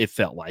fadeaway. It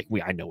felt like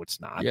I know it's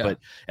not, but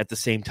at the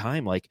same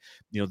time, like,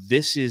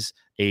 this is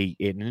an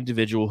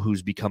individual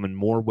who's becoming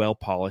more well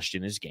polished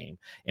in his game.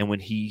 And when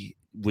he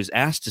was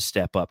asked to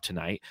step up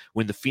tonight,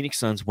 when the Phoenix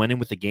Suns went in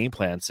with the game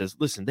plan and says,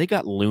 listen, they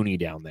got Looney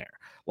down there.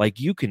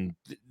 Like, you can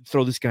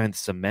throw this guy in the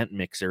cement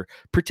mixer,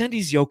 pretend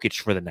he's Jokic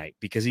for the night,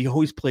 because he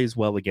always plays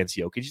well against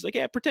Jokic. He's like,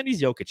 yeah, pretend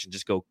he's Jokic and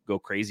just go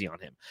crazy on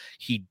him.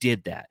 He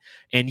did that.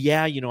 And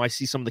I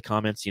see some of the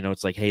comments,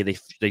 it's like, hey,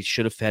 they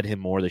should have fed him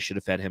more. They should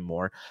have fed him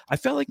more. I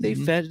felt like they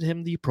fed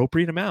him the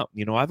appropriate amount.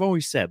 I've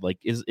always said, like,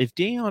 if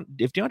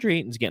DeAndre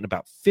Ayton's getting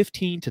about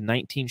 15 to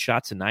 19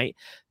 shots a night,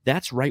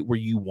 that's right where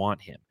you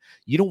want him.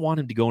 You don't want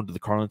him to go into the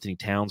Karl-Anthony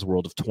Towns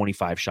world of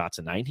 25 shots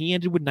a night. He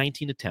ended with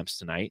 19 attempts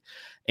tonight.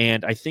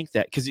 And I think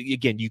that, because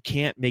again, you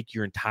can't make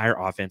your entire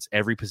offense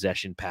every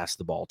possession pass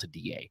the ball to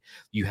DA.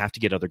 You have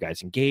to get other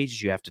guys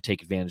engaged. You have to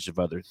take advantage of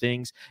other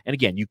things. And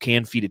again, you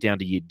can feed it down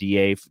to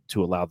DA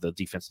to allow the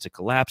defense to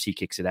collapse. He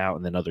kicks it out,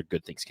 and then other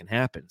good things can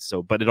happen.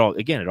 So, but it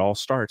all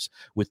starts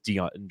with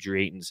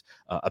DeAndre Ayton's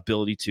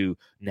ability to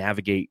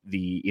navigate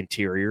the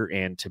interior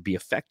and to be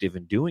effective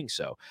in doing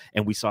so.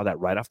 And we saw that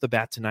right off the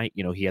bat tonight.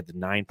 He had the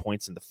 9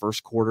 points in the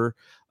first quarter,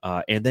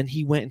 and then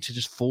he went into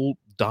just full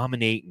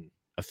dominating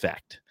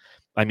effect.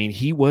 I mean,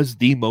 he was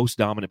the most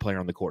dominant player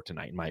on the court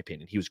tonight, in my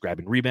opinion. He was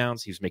grabbing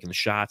rebounds. He was making the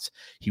shots.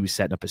 He was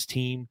setting up his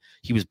team.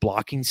 He was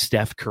blocking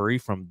Steph Curry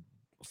from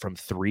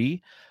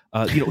three.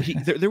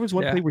 There was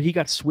one play where he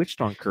got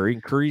switched on Curry,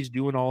 and Curry's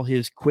doing all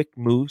his quick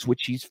moves,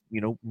 which he's,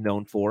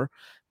 known for.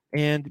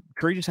 And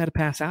Curry just had to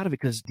pass out of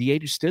it because DA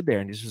just stood there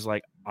and just was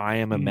like, I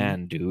am a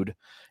man, dude,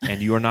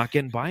 and you are not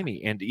getting by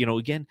me. And,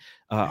 again,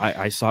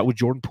 I saw it with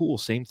Jordan Poole.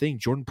 Same thing.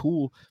 Jordan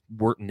Poole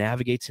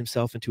navigates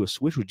himself into a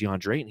switch with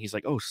DeAndre, and he's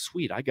like, oh,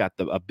 sweet, I got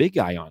a big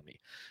guy on me.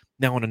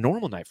 Now, on a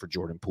normal night for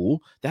Jordan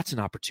Poole, that's an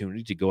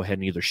opportunity to go ahead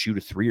and either shoot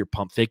a three or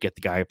pump fake, get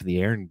the guy up in the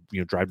air and,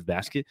 drive the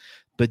basket.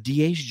 But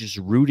DA's just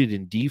rooted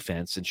in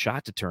defense and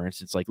shot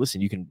deterrence. It's like,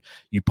 listen,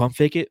 you pump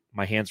fake it,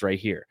 my hand's right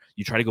here.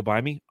 You try to go by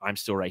me, I'm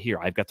still right here.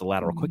 I've got the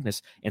lateral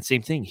quickness. And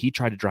same thing, he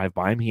tried to drive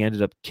by him. He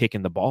ended up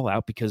kicking the ball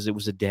out because it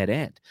was a dead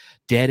end.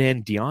 Dead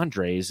end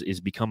DeAndre is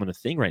becoming a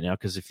thing right now,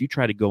 because if you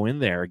try to go in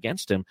there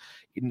against him,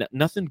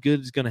 nothing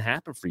good is going to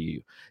happen for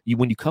you.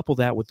 When you couple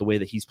that with the way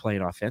that he's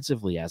playing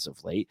offensively as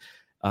of late,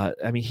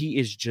 he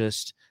is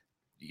just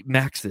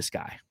max this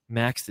guy.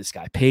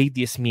 Paid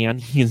this man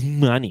his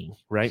money,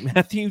 right,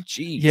 Matthew?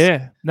 Jeez.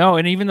 Yeah. No,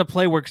 and even the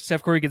play where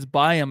Steph Curry gets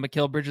by him,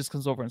 Mikal Bridges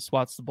comes over and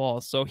swats the ball.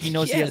 So he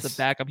knows he has the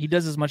backup. He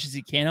does as much as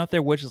he can out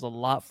there, which is a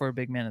lot for a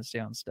big man to stay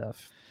on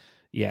Steph.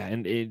 Yeah,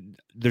 and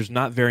there's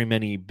not very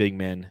many big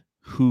men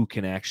who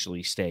can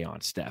actually stay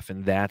on Steph.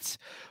 And that's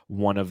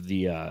one of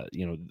the,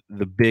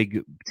 the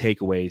big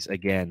takeaways,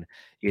 again,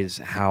 is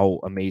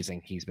how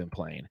amazing he's been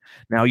playing.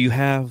 Now you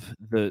have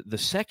the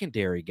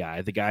secondary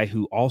guy, the guy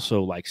who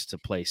also likes to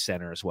play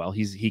center as well.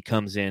 He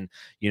comes in,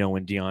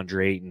 when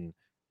DeAndre Ayton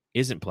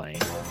isn't playing.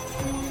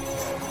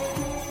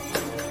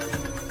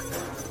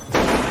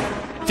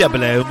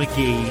 Double O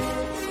McGee.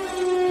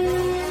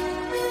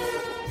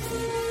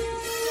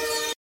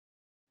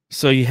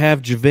 So you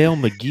have JaVale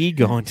McGee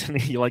going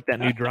tonight. You like that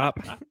new drop?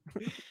 I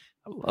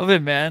love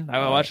it, man.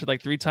 I watched it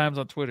like 3 times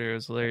on Twitter. It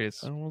was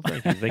hilarious. Oh, well,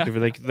 thank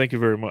you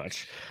very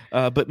much.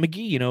 But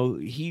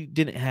McGee, he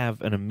didn't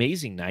have an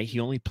amazing night. He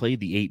only played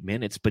the 8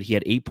 minutes, but he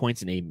had 8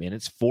 points in 8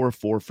 minutes,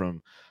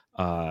 4-4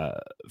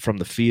 from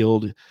the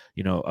field.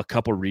 A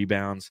couple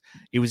rebounds.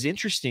 It was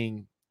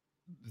interesting,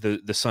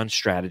 the Suns'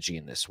 strategy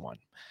in this one,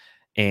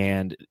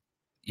 and.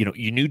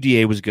 You knew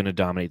DA was going to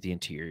dominate the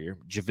interior.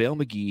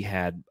 JaVale McGee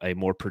had a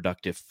more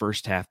productive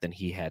first half than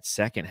he had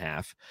second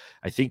half.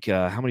 I think,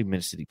 how many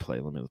minutes did he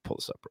play? Let me pull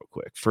this up real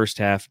quick. First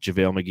half,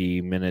 JaVale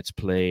McGee minutes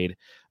played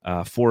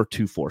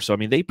 4-2-4. So,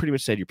 they pretty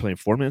much said you're playing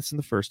 4 minutes in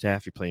the first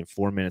half, you're playing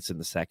 4 minutes in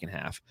the second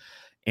half.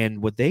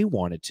 And what they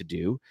wanted to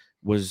do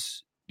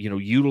was,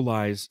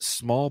 utilize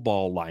small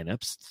ball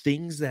lineups,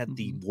 things that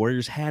the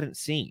Warriors hadn't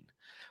seen.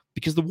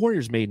 Because the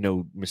Warriors made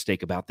no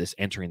mistake about this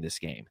entering this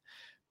game.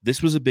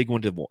 This was a big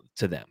one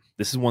to them.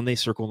 This is one they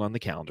circled on the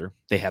calendar.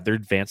 They had their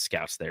advanced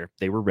scouts there.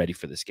 They were ready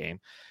for this game.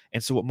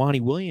 And so what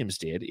Monty Williams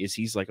did is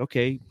he's like,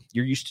 okay,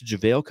 you're used to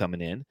JaVale coming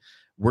in.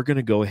 We're going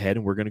to go ahead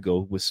and we're going to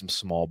go with some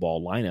small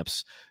ball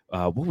lineups.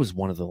 What was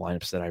one of the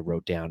lineups that I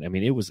wrote down?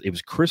 It was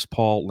Chris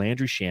Paul,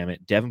 Landry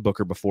Shamet, Devin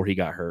Booker before he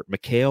got hurt,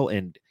 Mikal,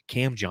 and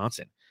Cam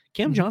Johnson.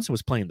 Cam Johnson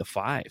was playing the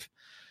 5.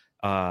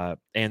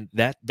 And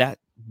that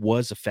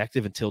was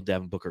effective until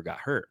Devin Booker got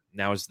hurt.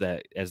 Now, as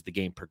the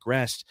game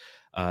progressed,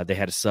 They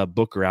had a sub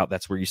Booker out.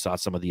 That's where you saw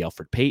some of the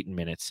Elfrid Payton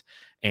minutes,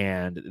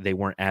 and they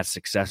weren't as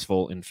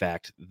successful. In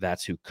fact,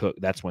 that's who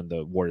cooked. That's when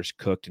the Warriors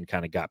cooked and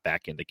kind of got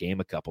back in the game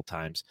a couple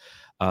times.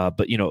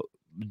 But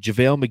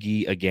JaVale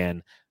McGee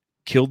again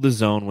killed the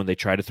zone when they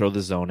tried to throw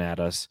the zone at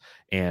us.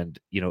 And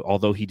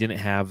although he didn't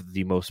have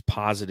the most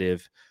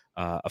positive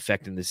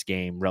effect in this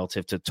game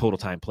relative to total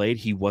time played,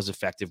 he was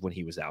effective when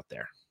he was out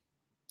there.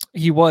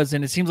 He was,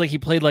 and it seems like he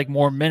played like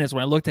more minutes.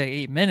 When I looked at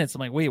 8 minutes, I'm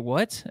like, wait,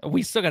 what?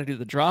 We still got to do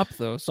the drop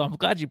though. So I'm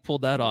glad you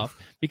pulled that off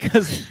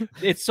because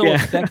it's so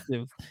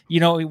effective.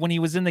 When he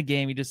was in the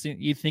game,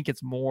 you think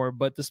it's more,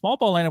 but the small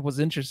ball lineup was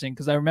interesting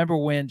because I remember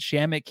when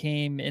Shamet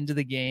came into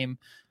the game,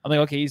 I'm like,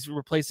 okay, he's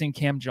replacing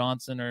Cam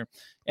Johnson, and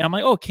I'm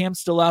like, oh, Cam's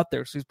still out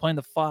there, so he's playing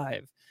the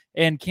 5.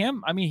 And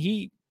Cam, I mean,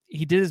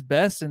 he did his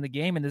best in the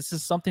game, and this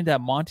is something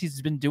that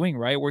Monty's been doing,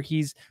 right? Where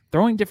he's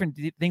throwing different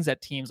things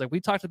at teams, like we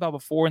talked about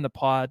before in the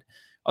pod.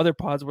 Other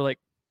pods were like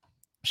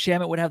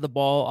Shamet would have the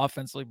ball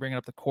offensively, bring it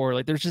up the court.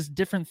 Like there's just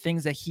different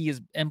things that he is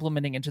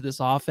implementing into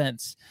this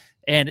offense,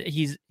 and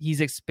he's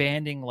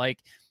expanding like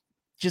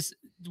just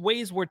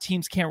ways where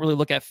teams can't really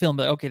look at film.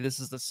 Like, okay, this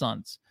is the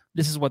Suns.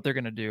 This is what they're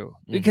going to do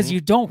because you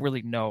don't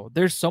really know.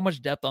 There's so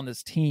much depth on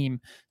this team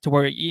to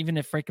where even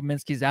if Frank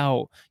Kaminsky's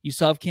out, you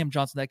still have Cam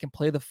Johnson that can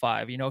play the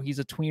 5. He's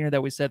a tweener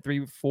that we said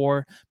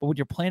 3-4, but when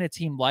you're playing a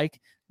team like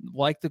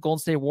the Golden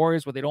State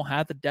Warriors where they don't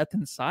have the depth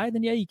inside,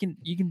 then yeah, you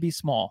can be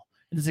small.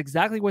 And it's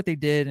exactly what they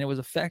did, and it was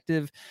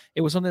effective.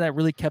 It was something that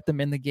really kept them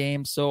in the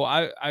game. So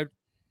I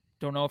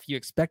don't know if you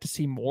expect to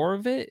see more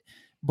of it,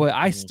 but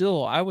I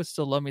would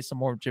still love me some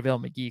more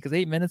JaVale McGee because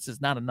 8 minutes is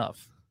not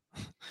enough.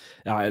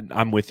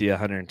 I'm with you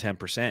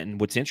 110%.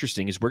 And what's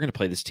interesting is we're going to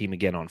play this team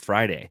again on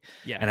Friday.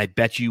 Yeah. And I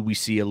bet you we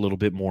see a little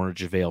bit more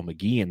JaVale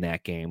McGee in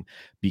that game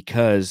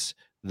because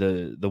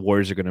the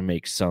Warriors are going to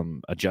make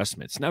some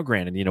adjustments. Now,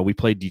 granted, we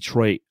played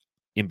Detroit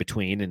in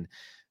between, and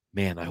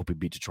man, I hope we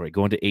beat Detroit.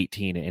 Going to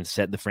 18 and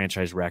set the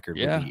franchise record.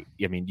 Yeah.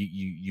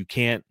 You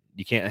can't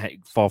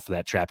fall for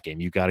that trap game.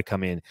 You got to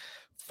come in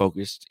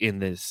focused in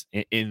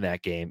that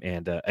game.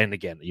 And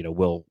again,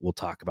 we'll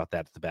talk about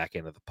that at the back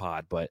end of the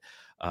pod, but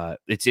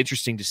it's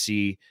interesting to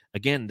see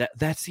again,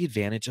 that's the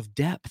advantage of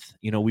depth.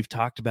 We've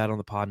talked about it on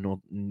the pod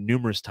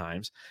numerous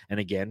times. And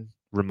again,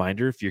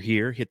 reminder, if you're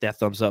here, hit that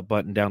thumbs up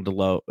button down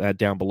below.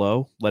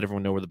 Let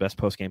everyone know where the best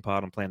post-game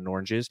pod on Planet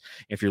Orange is.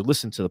 If you're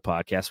listening to the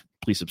podcast,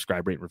 please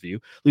subscribe, rate, and review.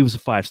 Leave us a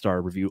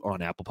 5-star review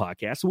on Apple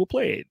Podcasts, and we'll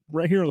play it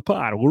right here on the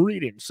pod. We'll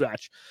read it and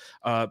such.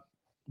 But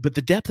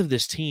the depth of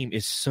this team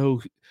is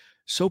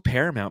so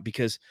paramount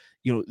because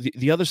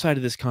the other side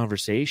of this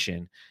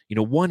conversation,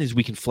 one is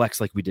we can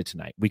flex like we did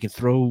tonight. We can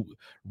throw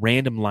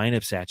random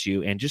lineups at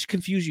you and just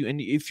confuse you.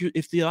 And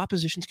if the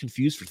opposition's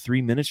confused for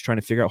 3 minutes trying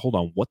to figure out, hold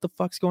on, what the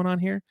fuck's going on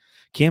here?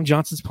 Cam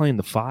Johnson's playing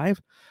the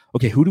 5.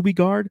 Okay, who do we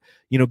guard?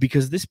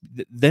 Because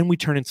then we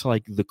turn into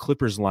like the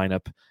Clippers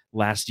lineup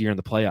last year in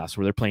the playoffs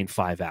where they're playing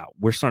 5 out.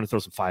 We're starting to throw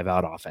some 5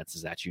 out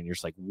offenses at you, and you're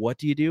just like, what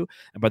do you do?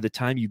 And by the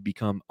time you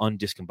become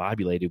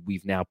undiscombobulated,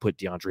 we've now put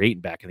DeAndre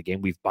Ayton back in the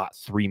game. We've bought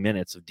 3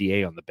 minutes of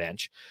DA on the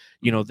bench.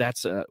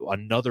 That's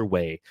another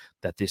way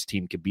that this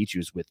team can beat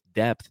you is with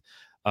depth.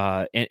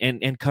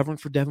 And covering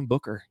for Devin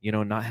Booker,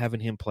 not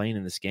having him playing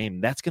in this game.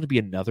 That's going to be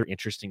another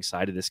interesting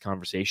side of this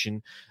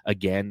conversation.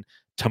 Again,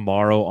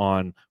 tomorrow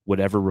on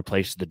whatever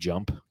replaced the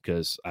jump,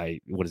 because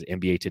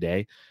NBA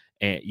Today.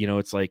 And,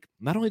 it's like,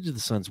 not only did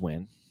the Suns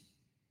win,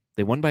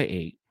 they won by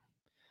 8.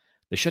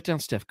 They shut down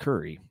Steph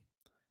Curry,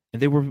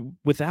 and they were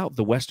without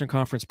the Western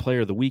Conference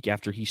Player of the Week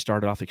after he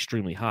started off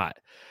extremely hot.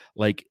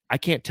 Like, I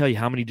can't tell you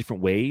how many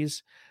different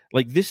ways.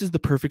 Like, this is the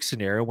perfect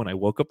scenario when I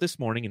woke up this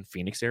morning in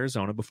Phoenix,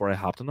 Arizona, before I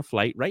hopped on a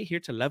flight right here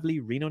to lovely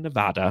Reno,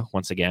 Nevada.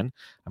 Once again,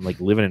 I'm like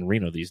living in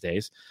Reno these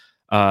days.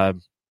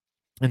 And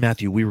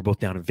Matthew, we were both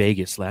down in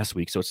Vegas last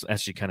week, so it's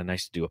actually kind of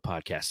nice to do a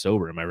podcast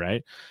sober. Am I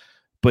right?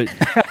 But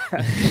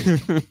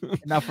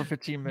not for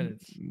 15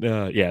 minutes.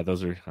 Yeah,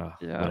 those are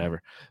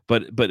whatever.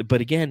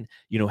 But again,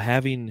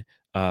 having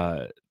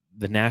the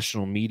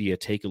national media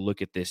take a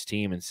look at this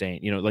team and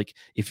saying, like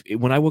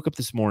when I woke up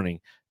this morning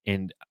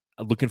and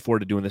looking forward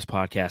to doing this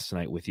podcast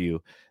tonight with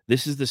you,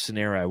 this is the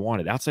scenario I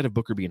wanted. Outside of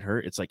Booker being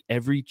hurt, it's like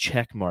every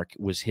check mark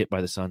was hit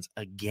by the Suns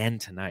again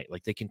tonight.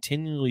 Like they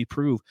continually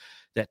prove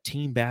that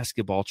team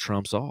basketball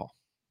trumps all.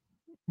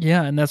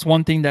 Yeah, and that's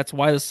one thing. That's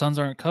why the Suns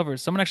aren't covered.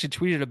 Someone actually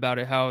tweeted about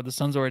it, how the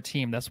Suns are a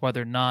team. That's why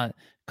they're not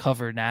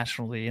covered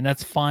nationally. And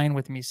that's fine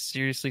with me,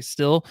 seriously,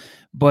 still.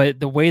 But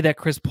the way that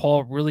Chris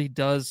Paul really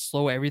does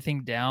slow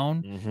everything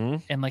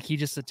down, and like he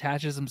just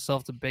attaches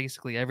himself to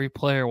basically every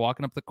player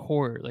walking up the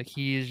court. Like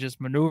he is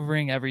just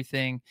maneuvering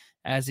everything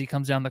as he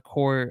comes down the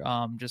court,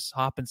 just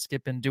hopping,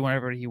 skipping, doing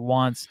whatever he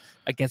wants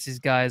against these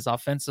guys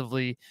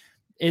offensively.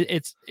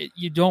 You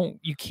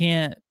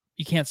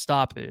can't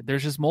stop it.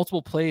 There's just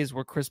multiple plays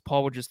where Chris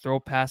Paul would just throw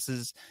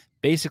passes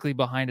basically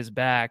behind his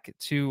back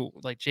to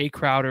like Jay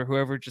Crowder,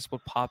 whoever just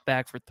would pop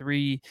back for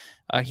 3.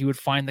 He would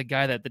find the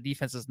guy that the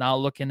defense is not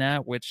looking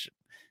at, which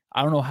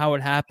I don't know how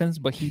it happens,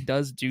 but he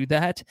does do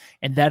that.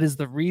 And that is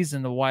the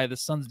reason why the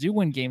Suns do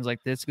win games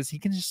like this, because he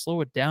can just slow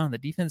it down. The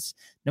defense,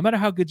 no matter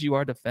how good you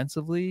are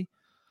defensively,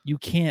 you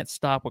can't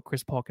stop what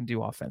Chris Paul can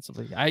do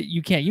offensively.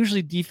 You can't.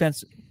 Usually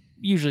defense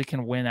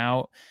can win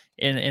out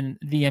in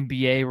the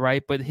NBA,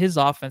 right? But his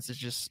offense is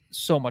just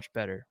so much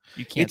better.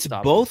 You can't It's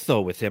stop both him.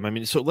 though with him. I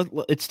mean,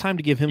 so it's time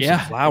to give him some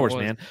flowers,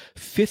 man.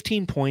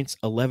 15 points,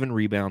 11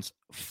 rebounds,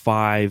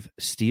 5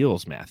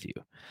 steals, Matthew.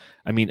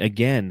 I mean,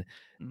 again,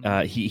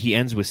 he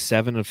ends with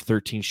 7 of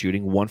 13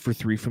 shooting, 1 for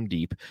 3 from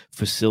deep,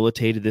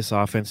 facilitated this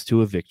offense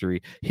to a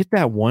victory, hit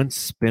that one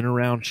spin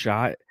around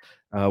shot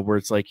where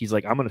it's like he's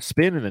like, I'm going to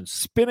spin and then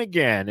spin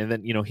again. And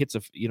then, hits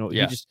he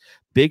just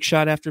big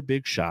shot after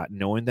big shot,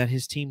 knowing that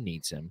his team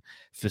needs him,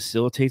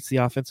 facilitates the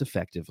offense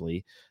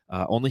effectively,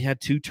 only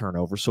had 2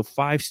 turnovers. So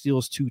 5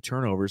 steals, 2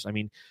 turnovers. I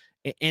mean,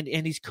 and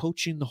he's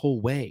coaching the whole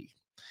way.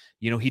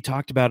 He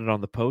talked about it on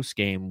the post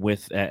game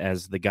with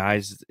as the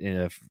guys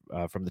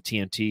from the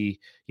TNT.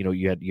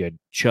 You had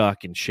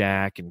Chuck and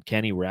Shaq and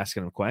Kenny were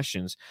asking him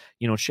questions.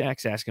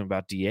 Shaq's asking him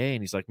about DA,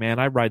 and he's like, "Man,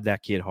 I ride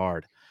that kid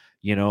hard."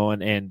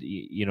 And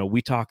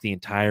we talk the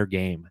entire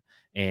game,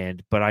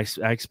 but I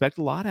expect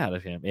a lot out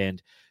of him.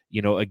 And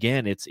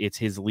again, it's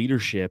his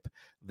leadership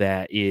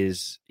that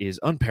is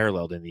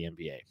unparalleled in the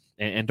NBA.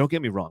 And don't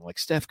get me wrong, like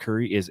Steph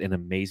Curry is an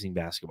amazing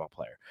basketball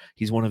player.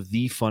 He's one of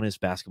the funnest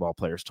basketball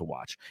players to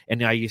watch.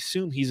 And I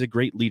assume he's a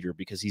great leader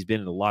because he's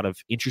been in a lot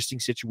of interesting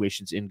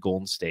situations in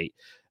Golden State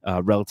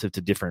relative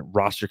to different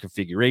roster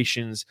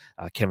configurations,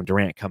 Kevin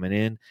Durant coming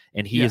in,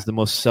 and he is the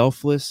most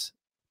selfless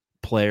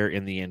player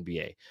in the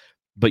NBA.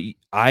 But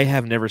I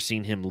have never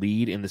seen him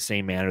lead in the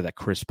same manner that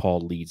Chris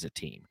Paul leads a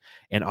team.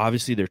 And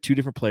obviously they're 2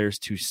 different players,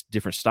 2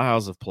 different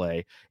styles of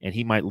play, and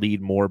he might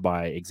lead more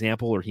by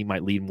example or he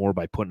might lead more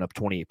by putting up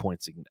 28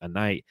 points a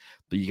night.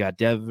 But you got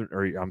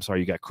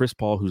you got Chris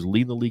Paul, who's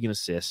leading the league in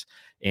assists,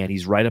 and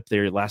he's right up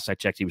there. Last I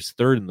checked, he was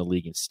 3rd in the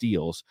league in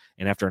steals.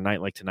 And after a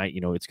night like tonight,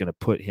 it's going to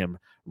put him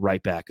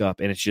right back up.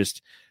 And it's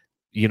just,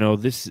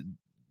 this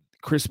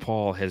Chris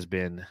Paul has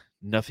been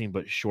nothing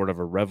but short of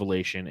a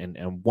revelation.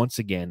 And once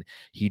again,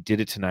 he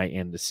did it tonight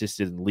and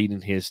assisted in leading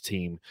his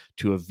team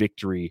to a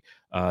victory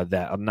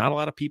that not a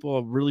lot of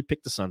people really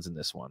picked the Suns in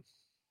this one.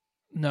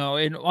 No,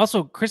 and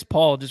also Chris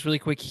Paul, just really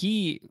quick,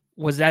 he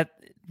was at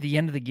the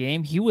end of the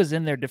game. He was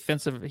in their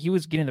defensive. He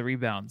was getting the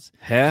rebounds.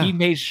 Yeah. He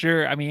made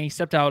sure, he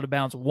stepped out of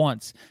bounds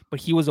once, but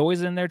he was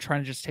always in there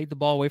trying to just take the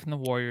ball away from the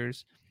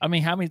Warriors. How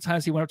many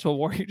times he went up to a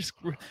Warrior, just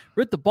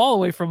ripped the ball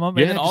away from him,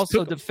 and then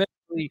also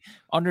defensively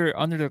under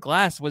the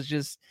glass was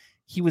just,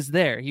 he was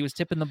there. He was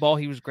tipping the ball.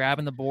 He was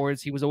grabbing the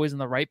boards. He was always in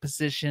the right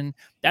position.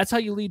 That's how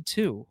you lead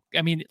too.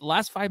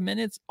 Last 5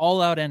 minutes,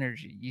 all out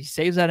energy. He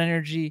saves that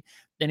energy.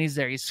 Then he's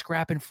there. He's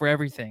scrapping for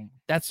everything.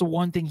 That's the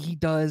one thing he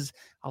does.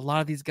 A lot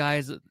of these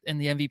guys in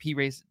the MVP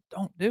race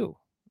don't do.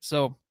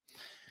 So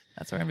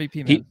that's our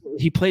MVP, man.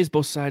 He plays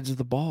both sides of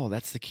the ball.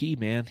 That's the key,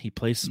 man. He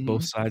plays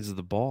both sides of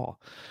the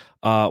ball.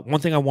 One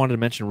thing I wanted to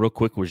mention real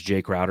quick was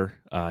Jay Crowder.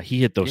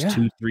 He hit those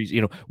 2 threes.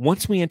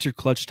 Once we entered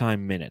clutch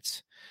time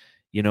minutes,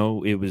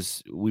 it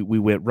was we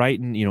went right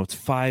in. It's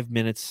 5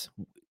 minutes.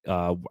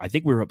 I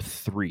think we were up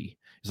 3. It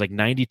was like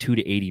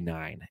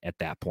 92-89 at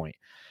that point,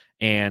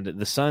 and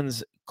the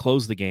Suns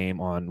closed the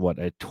game on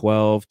a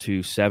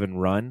 12-7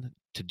 run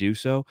to do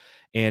so.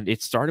 And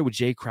it started with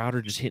Jay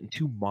Crowder just hitting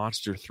 2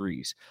 monster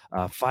threes,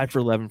 5 for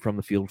 11 from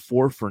the field,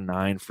 4 for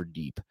 9 for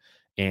deep,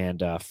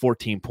 and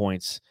 14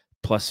 points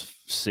plus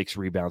 6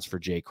 rebounds for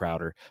Jay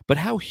Crowder. But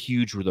how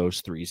huge were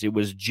those threes? It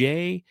was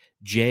Jay,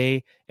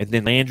 and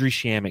then Landry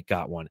Shamet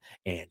got one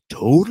and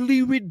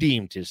totally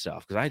redeemed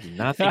himself, because I did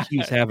not think he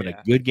was having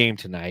a good game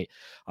tonight.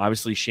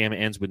 Obviously, Shamet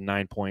ends with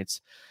 9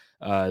 points,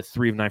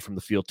 3 of 9 from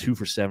the field, 2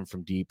 for 7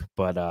 from deep.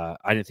 But I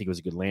didn't think it was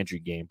a good Landry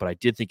game, but I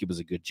did think it was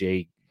a good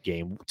Jay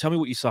game. Tell me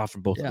what you saw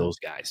from both of those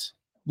guys.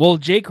 Well,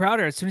 Jay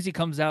Crowder, as soon as he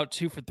comes out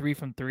 2 for 3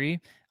 from 3,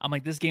 I'm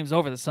like, this game's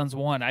over. The Suns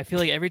won. I feel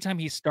like every time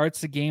he starts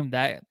the game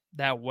that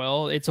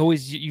well, it's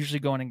always usually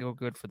going to go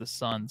good for the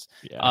Suns.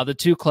 Yeah. The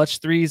 2 clutch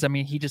threes,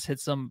 he just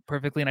hits them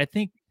perfectly. And I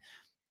think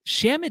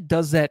Shamet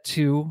does that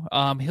too.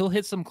 He'll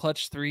hit some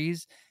clutch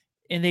threes,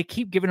 and they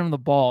keep giving him the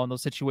ball in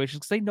those situations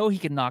because they know he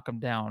can knock them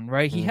down,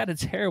 right? He had a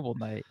terrible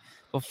night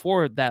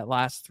before that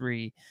last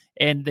 3,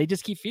 and they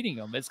just keep feeding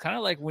him. It's kind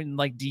of like when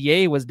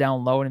DA was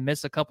down low and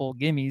missed a couple of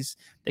gimmies,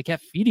 they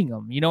kept feeding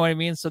him. You know what I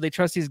mean? So they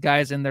trust these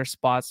guys in their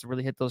spots to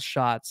really hit those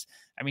shots.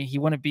 He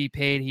wouldn't be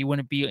paid. He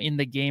wouldn't be in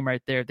the game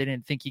right there if they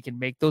didn't think he can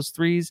make those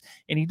threes,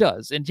 and he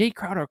does. And Jay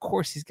Crowder, of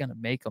course, he's going to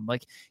make them.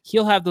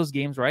 He'll have those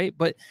games, right?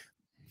 But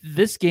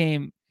this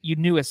game, you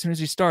knew as soon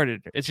as you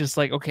started, it's just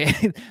like, okay,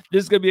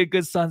 this is going to be a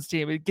good Suns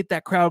team. Get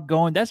that crowd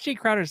going. That's Jay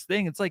Crowder's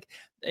thing. It's like,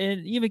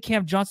 and even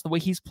Cam Johnson, the way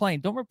he's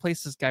playing, don't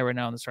replace this guy right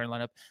now in the starting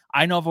lineup.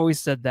 I know I've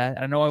always said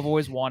that. I know I've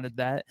always wanted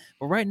that.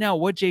 But right now,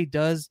 what Jay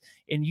does,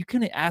 and you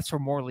can ask for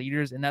more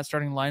leaders in that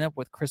starting lineup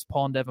with Chris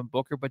Paul and Devin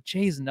Booker, but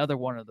Jay's another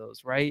one of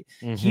those, right?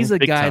 He's a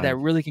guy that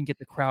really can get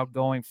the crowd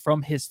going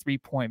from his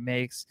 3-point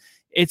makes.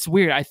 It's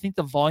weird. I think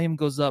the volume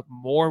goes up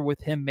more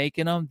with him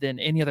making them than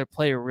any other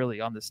player really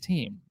on this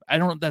team. I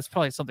don't know. That's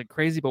probably something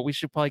crazy, but we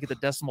should probably get the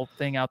decimal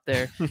thing out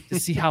there to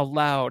see how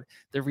loud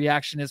the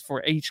reaction is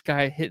for each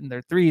guy hitting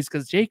their threes.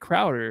 Because Jay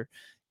Crowder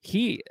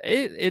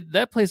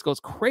that place goes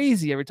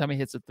crazy every time he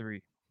hits a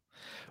three.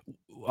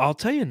 I'll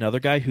tell you another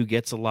guy who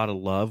gets a lot of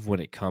love when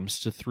it comes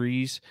to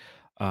threes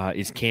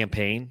is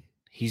Campaign.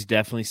 He's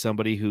definitely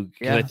somebody who,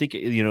 cause I think,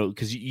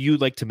 because you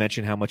like to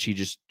mention how much he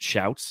just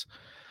shouts.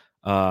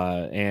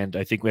 And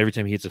I think every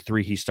time he hits a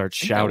three, he starts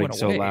shouting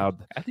so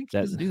loud. I think he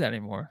doesn't do that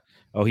anymore.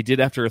 Oh, he did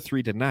after a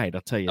three tonight.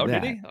 I'll tell you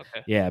that. Did he?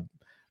 Okay. Yeah.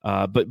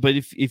 But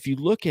if you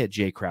look at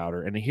Jay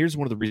Crowder, and here's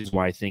one of the reasons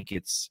why I think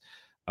it's,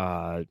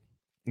 the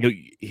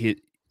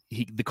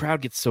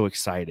crowd gets so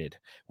excited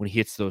when he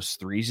hits those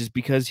threes is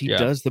because he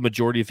does the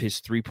majority of his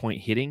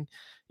 3-point hitting,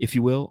 if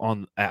you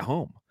will, at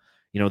home.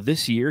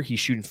 This year he's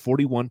shooting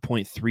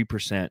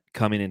 41.3%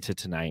 coming into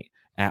tonight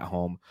at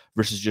home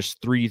versus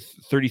just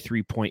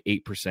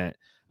 33.8%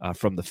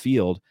 from the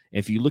field. And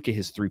if you look at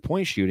his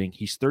 3-point shooting,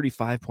 he's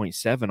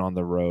 35.7 on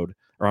the road,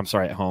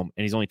 at home,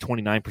 and he's only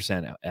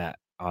 29% at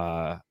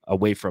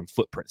away from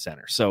Footprint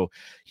Center. So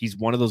he's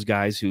one of those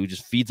guys who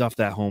just feeds off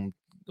that home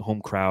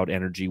crowd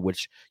energy,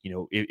 which,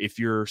 if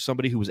you're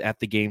somebody who was at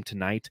the game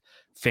tonight,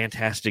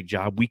 fantastic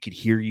job. We could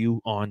hear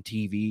you on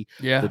TV.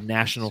 Yeah. The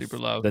national, super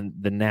loud.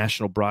 the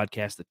national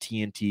broadcast, the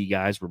TNT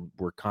guys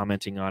were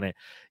commenting on it.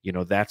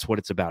 That's what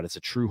it's about. It's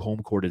a true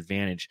home court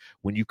advantage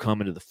when you come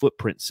into the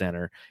Footprint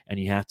Center and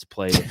you have to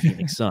play the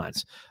Phoenix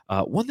Suns.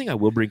 One thing I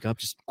will bring up,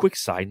 just quick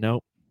side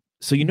note.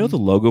 So, the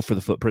logo for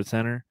the Footprint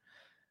Center,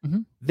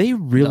 they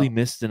really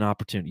missed an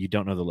opportunity. You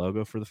don't know the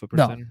logo for the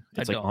Footprint Center?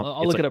 I don't.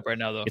 I'll look it up right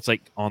now, though. It's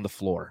like on the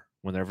floor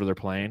whenever they're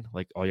playing.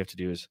 Like all you have to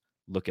do is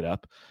look it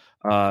up.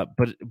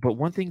 But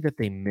one thing that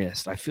they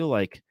missed, I feel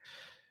like,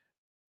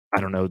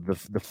 I don't know,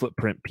 the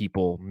Footprint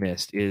people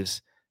missed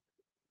is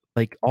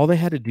like all they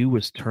had to do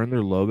was turn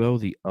their logo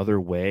the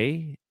other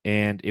way,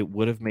 and it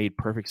would have made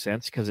perfect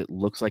sense because it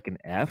looks like an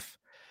F.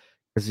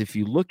 Because if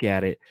you look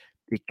at it,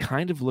 it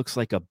kind of looks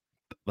like a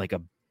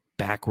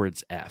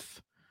backwards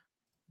F.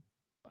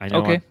 I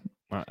know. Okay.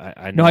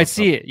 I know. No, I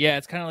see it. Yeah,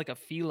 it's kind of like a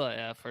Fila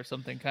F or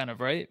something, kind of,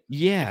 right?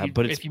 Yeah,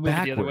 but it's if you move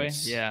it the other way.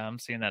 backwards. Yeah, I'm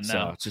seeing that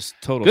now. So it's just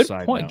total good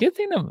side point. note. Good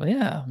thing.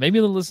 Maybe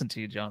they'll listen to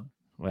you, John.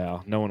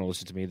 Well, no one will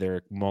listen to me. They're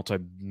a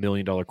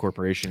multi-million-dollar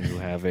corporation who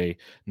have a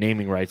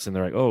naming rights, and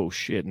they're like, "Oh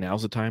shit,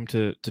 now's the time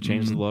to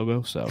change the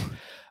logo." So,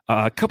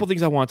 a couple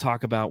things I want to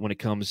talk about when it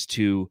comes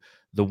to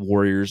the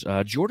Warriors.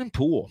 Jordan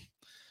Poole,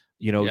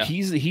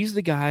 he's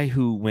the guy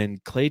who, when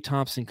Klay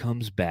Thompson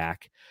comes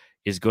back,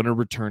 is going to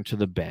return to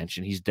the bench,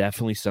 and he's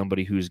definitely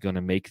somebody who's going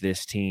to make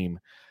this team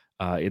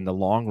in the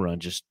long run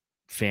just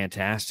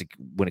fantastic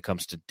when it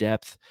comes to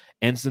depth.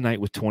 Ends the night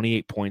with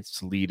 28 points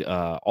to lead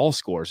all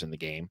scorers in the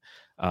game.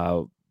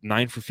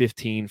 9 for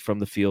 15 from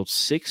the field,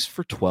 6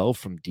 for 12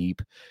 from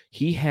deep.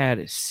 He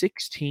had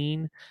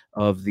 16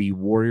 of the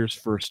Warriors'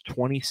 first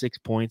 26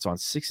 points on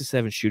 6 of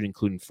 7 shooting,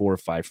 including 4 or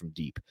 5 from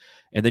deep.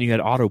 And then you had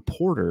Otto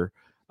Porter,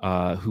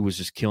 who was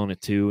just killing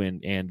it too.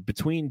 And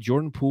between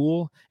Jordan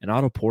Poole and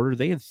Otto Porter,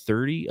 they had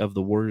 30 of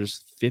the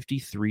Warriors'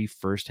 53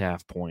 first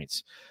half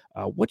points.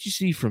 What'd you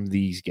see from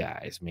these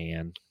guys,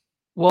 man?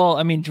 Well,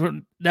 I mean,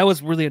 Jordan, that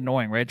was really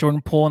annoying, right?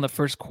 Jordan Poole in the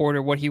first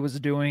quarter, what he was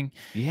doing.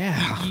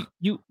 Yeah.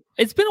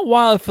 It's been a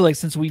while, I feel like,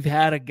 since we've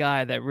had a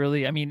guy that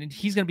really, I mean,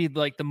 he's going to be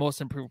like the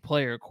most improved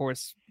player, of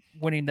course,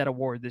 winning that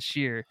award this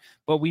year.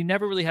 But we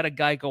never really had a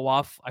guy go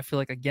off, I feel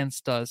like,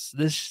 against us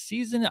this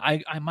season.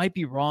 I might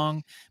be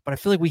wrong, but I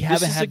feel like we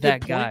haven't had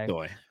that guy.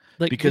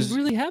 Like, because we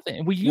really haven't.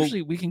 And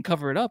we can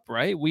cover it up,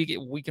 right? We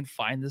can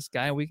find this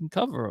guy and we can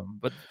cover him.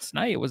 But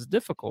tonight it was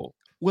difficult.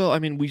 Well, I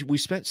mean, we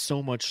spent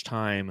so much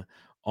time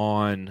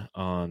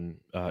on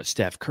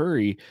Steph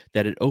Curry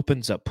that it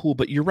opens up Poole.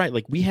 But you're right.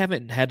 Like, we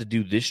haven't had to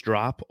do this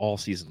drop all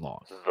season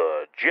long.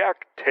 The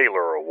Jack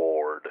Taylor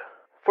Award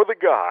for the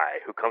guy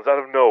who comes out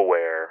of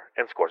nowhere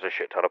and scores a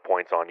shit ton of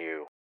points on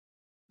you.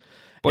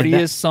 But he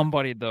is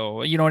somebody,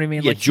 though. You know what I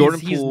mean? Yeah, like Jordan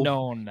he's Poole,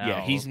 known now.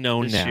 Yeah, he's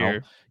known now.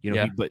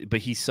 Year.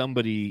 But he's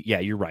somebody. Yeah,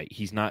 you're right.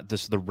 He's not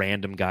the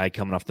random guy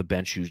coming off the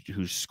bench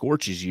who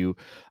scorches you.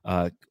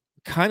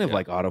 Kind of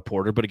like Otto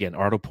Porter, but again,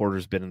 Otto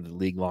Porter's been in the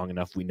league long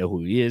enough. We know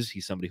who he is.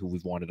 He's somebody who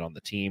we've wanted on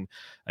the team.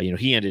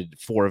 He ended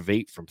 4 of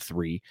 8 from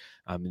 3.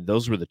 I mean,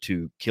 those were the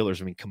two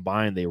killers. I mean,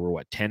 combined, they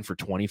were 10 for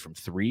 20 from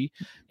 3,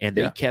 and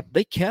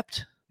they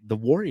kept the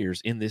Warriors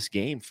in this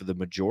game for the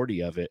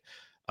majority of it.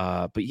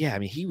 But yeah, I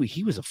mean,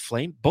 he was a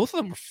flame. Both of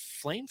them were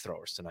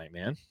flamethrowers tonight,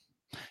 man.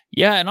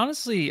 Yeah, and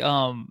honestly,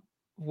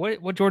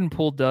 what Jordan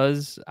Poole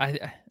does,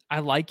 I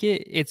like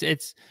it.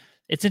 It's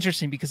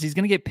interesting because he's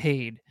going to get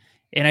paid.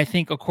 And I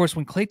think, of course,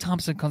 when Klay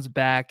Thompson comes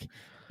back,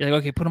 you're like,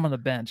 okay, put him on the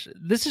bench.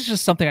 This is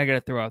just something I got to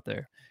throw out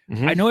there.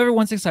 Mm-hmm. I know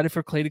everyone's excited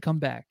for Klay to come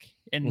back.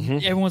 And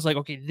everyone's like,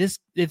 okay,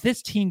 if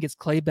this team gets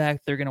Klay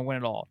back, they're going to win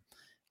it all.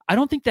 I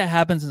don't think that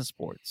happens in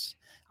sports.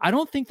 I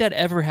don't think that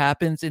ever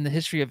happens in the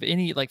history of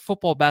any, like,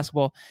 football,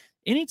 basketball.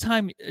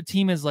 Anytime a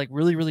team is, like,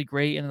 really, really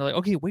great and they're like,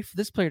 okay, wait for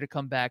this player to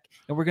come back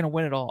and we're going to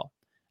win it all.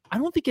 I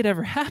don't think it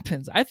ever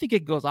happens. I think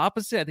it goes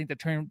opposite. I think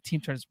the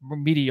team turns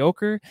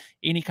mediocre.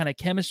 Any kind of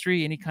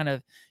chemistry, any kind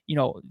of,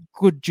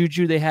 good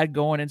juju they had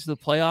going into the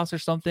playoffs or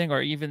something,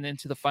 or even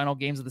into the final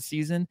games of the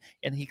season,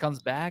 and he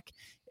comes back.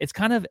 it's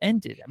kind of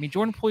ended. I mean,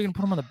 Jordan Poole, you're going to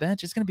put him on the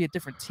bench. It's going to be a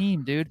different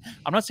team, dude.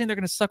 I'm not saying they're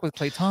going to suck with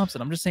Klay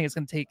Thompson. I'm just saying it's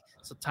going to take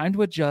some time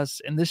to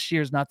adjust. And this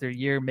year is not their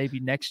year. Maybe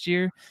next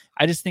year.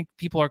 I just think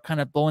people are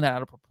kind of blowing that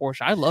out of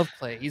proportion. I love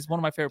Klay. He's one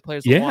of my favorite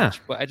players to watch,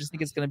 but I just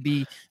think it's going to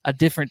be a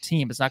different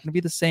team. It's not going to be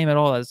the same at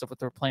all as what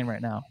they're playing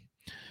right now.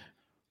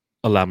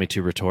 Allow me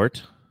to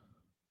retort.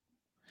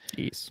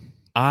 Jeez.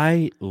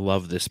 I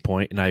love this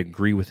point, and I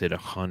agree with it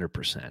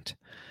 100%.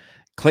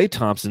 Klay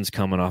Thompson's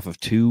coming off of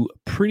 2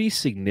 pretty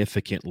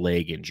significant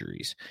leg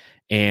injuries.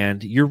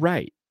 And you're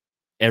right.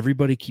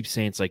 Everybody keeps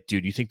saying, it's like,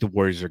 dude, you think the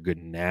Warriors are good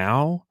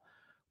now?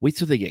 Wait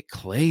till they get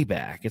Klay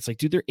back. It's like,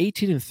 dude, they're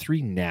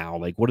 18-3 now.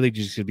 Like, what are they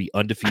just going to be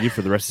undefeated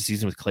for the rest of the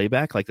season with Klay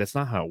back? Like, that's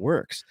not how it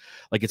works.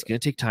 Like, it's going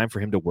to take time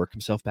for him to work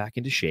himself back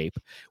into shape.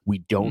 We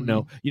don't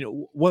know. You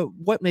know,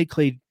 what made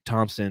Klay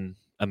Thompson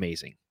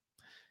amazing?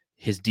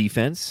 His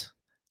defense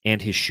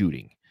and his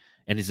shooting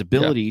and his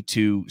ability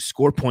to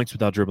score points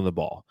without dribbling the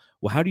ball.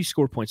 Well, how do you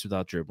score points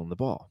without dribbling the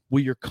ball?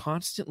 Well, you're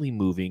constantly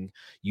moving,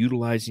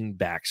 utilizing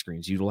back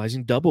screens,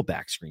 utilizing double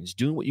back screens,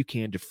 doing what you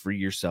can to free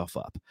yourself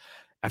up.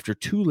 After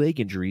 2 leg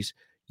injuries,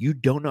 you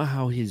don't know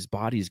how his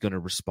body is going to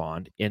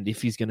respond and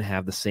if he's going to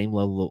have the same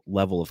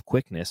level of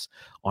quickness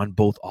on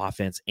both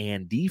offense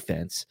and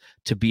defense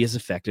to be as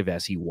effective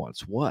as he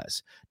once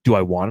was. Do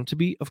I want him to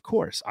be? Of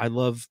course. I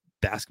love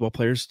basketball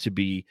players to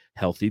be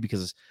healthy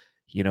because,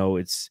 you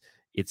know,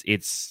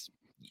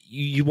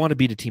 you want to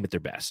beat a team at their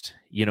best,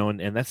 you know,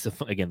 and that's the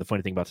funny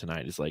thing about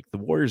tonight is like the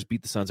Warriors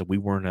beat the Suns and we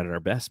weren't at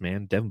our best,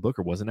 man. Devin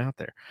Booker wasn't out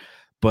there,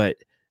 but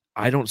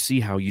I don't see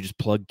how you just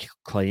plug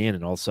Klay in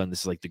and all of a sudden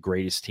this is like the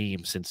greatest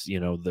team since, you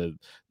know, the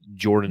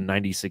Jordan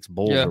 96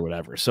 Bulls or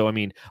whatever. So, I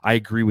mean, I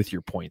agree with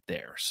your point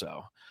there.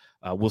 So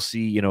we'll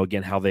see, you know,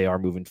 again, how they are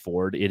moving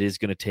forward. It's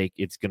going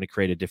to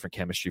create a different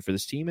chemistry for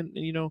this team. And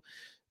you know,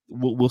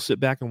 we'll sit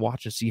back and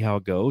watch and see how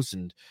it goes.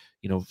 And,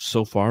 you know,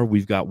 so far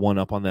we've got one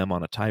up on them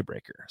on a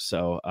tiebreaker.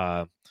 So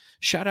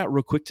shout out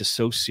real quick to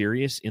So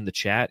Serious in the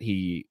chat.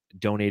 He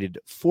donated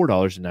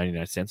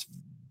 $4.99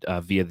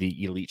 via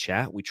the Elite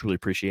Chat. We truly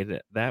appreciate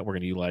that. We're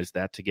going to utilize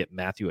that to get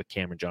Matthew a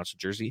Cameron Johnson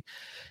jersey.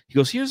 He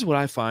goes, here's what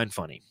I find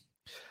funny.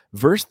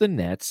 Versus the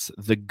Nets,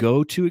 the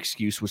go-to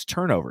excuse was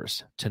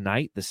turnovers.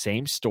 Tonight, the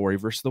same story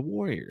versus the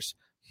Warriors.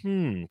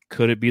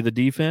 Could it be the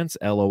defense?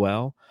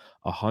 LOL.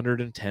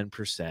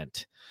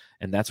 110%.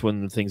 And that's one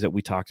of the things that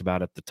we talked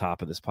about at the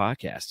top of this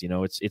podcast. You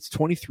know, it's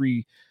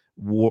 23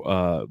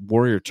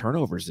 Warrior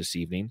turnovers this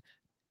evening,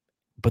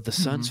 but the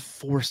Suns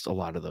forced a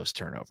lot of those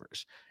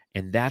turnovers.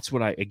 And that's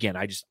what I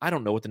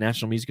don't know what the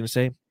national media is going to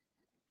say.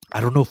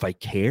 I don't know if I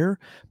care,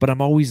 but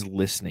I'm always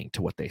listening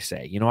to what they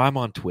say. You know, I'm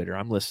on Twitter,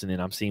 I'm listening,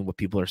 I'm seeing what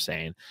people are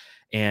saying.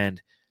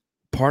 And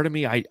part of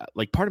me, I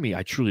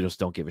truly just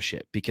don't give a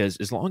shit because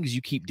as long as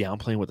you keep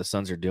downplaying what the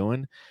Suns are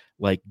doing,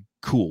 like,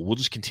 cool, we'll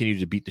just continue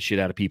to beat the shit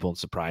out of people and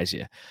surprise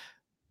you.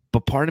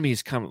 But part of me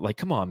is kind of like,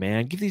 come on,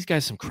 man, give these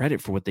guys some credit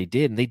for what they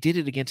did. And they did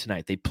it again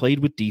tonight. They played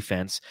with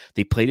defense.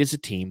 They played as a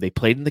team. They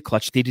played in the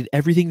clutch. They did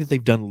everything that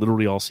they've done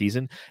literally all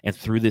season. And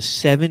through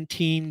this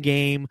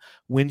 17-game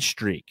win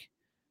streak,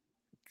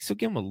 so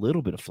give them a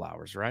little bit of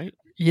flowers, right?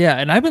 Yeah,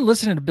 and I've been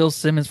listening to Bill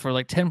Simmons for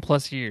like 10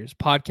 plus years.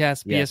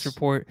 Podcast, BS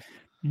Report.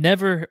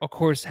 Never, of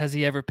course, has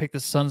he ever picked the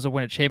Suns to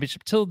win a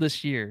championship till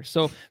this year.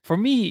 So for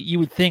me, you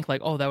would think like,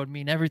 oh, that would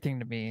mean everything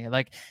to me.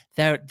 Like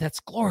that's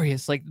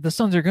glorious. Like the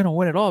Suns are going to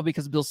win it all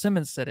because Bill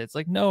Simmons said it. It's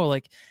like, no,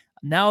 like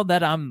now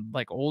that I'm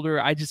like older,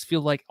 I just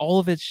feel like all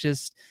of it's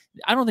just,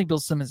 I don't think Bill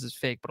Simmons is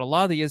fake, but a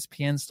lot of the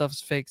ESPN stuff is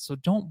fake. So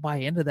don't buy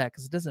into that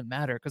because it doesn't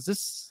matter. Because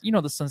this, you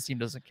know, the Suns team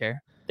doesn't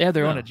care. They have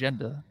their own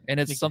agenda. And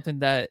it's something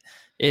that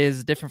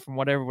is different from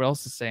what everyone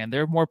else is saying.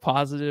 They're more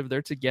positive.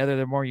 They're together.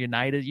 They're more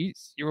united. You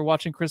were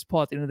watching Chris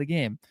Paul at the end of the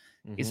game.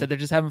 He said they're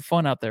just having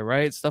fun out there,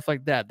 right? Stuff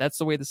like that. That's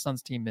the way the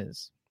Suns team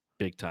is.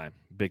 Big time.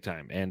 Big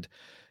time. And,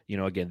 you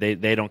know, again,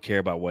 they don't care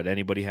about what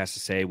anybody has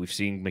to say. We've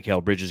seen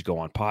Mikal Bridges go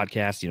on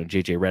podcasts, you know,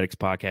 JJ Redick's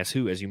podcast,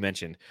 who, as you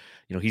mentioned,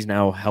 you know, he's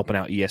now helping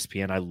out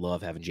ESPN. I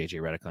love having JJ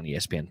Redick on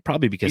ESPN,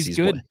 probably because he's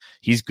good.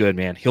 He's good,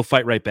 man. He'll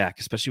fight right back,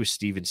 especially with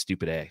Steven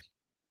Stupid A.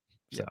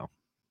 So.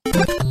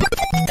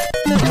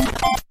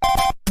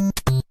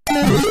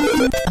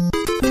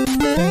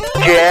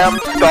 Jam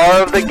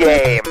Star of the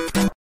Game.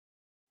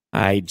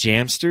 All right,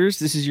 Jamsters,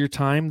 this is your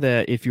time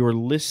that if you're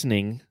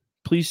listening,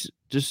 please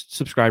just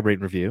subscribe, rate,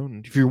 and review.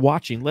 And if you're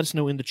watching, let us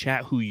know in the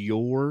chat who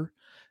your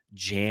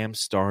Jam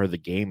Star of the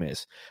Game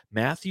is.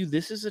 Matthew,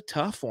 this is a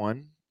tough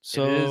one,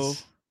 so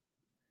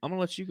I'm going to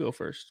let you go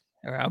first.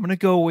 All right, I'm going to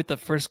go with the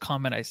first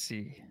comment I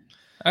see.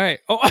 All right.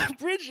 Oh,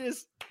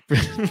 Bridges. I'm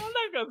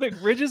not going to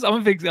pick Bridges. I'm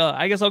going to pick,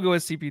 I guess I'll go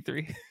with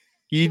CP3.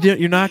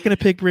 You're not going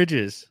to pick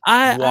Bridges.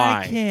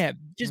 I can't.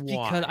 Just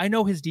because I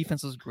know his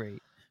defense was great.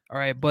 All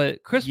right.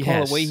 But Chris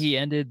Paul, the way he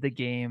ended the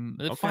game,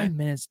 5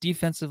 minutes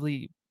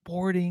defensively,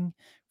 boarding,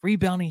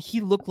 rebounding,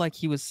 he looked like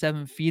he was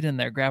 7 feet in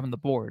there grabbing the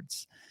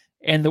boards.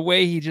 And the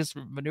way he just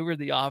maneuvered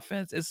the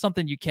offense is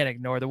something you can't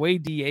ignore. The way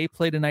DA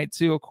played tonight,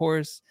 too, of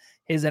course,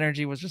 his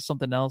energy was just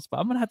something else. But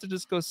I'm gonna have to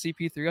just go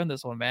CP3 on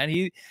this one, man.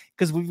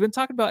 Because we've been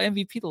talking about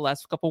MVP the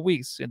last couple of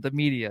weeks in the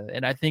media,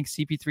 and I think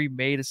CP3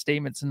 made a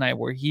statement tonight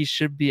where he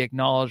should be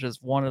acknowledged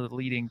as one of the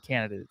leading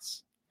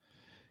candidates.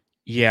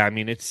 Yeah, I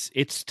mean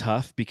it's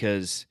tough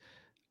because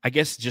I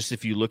guess just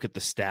if you look at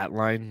the stat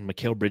line,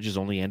 Mikal Bridges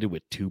only ended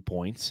with 2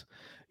 points.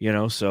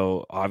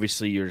 So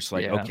obviously you're just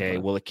like, okay,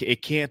 well,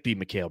 it can't be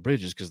Mikal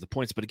Bridges because the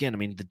points. But again, I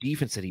mean, the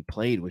defense that he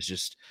played was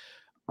just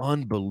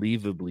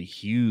unbelievably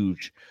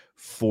huge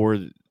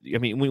when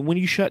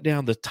you shut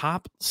down the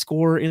top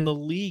scorer in the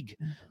league.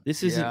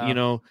 This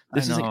isn't,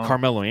 this isn't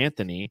Carmelo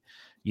Anthony.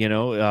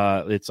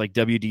 It's like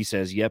WD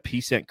says, yep,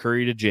 he sent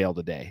Curry to jail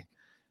today.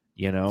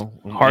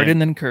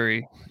 Harden and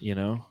Curry.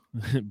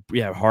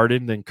 Yeah,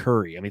 Harden then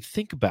Curry. I mean,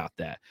 think about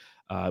that.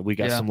 We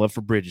got some love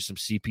for Bridges, some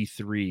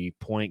CP3,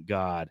 point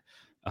God.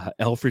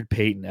 Elfrid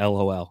Payton,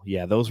 LOL.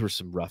 Yeah, those were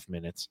some rough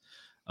minutes.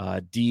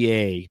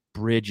 DA,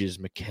 Bridges,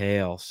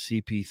 Mikal,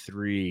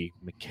 CP3,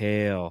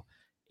 Mikal,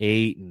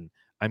 Ayton.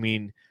 I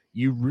mean,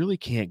 you really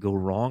can't go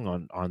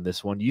wrong on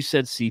this one. You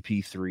said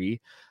CP3.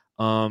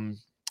 I'm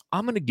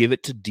going to give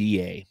it to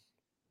DA.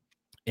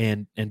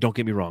 And don't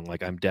get me wrong,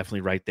 like I'm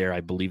definitely right there.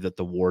 I believe that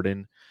the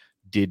Warden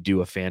did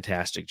do a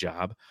fantastic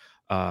job.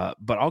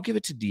 But I'll give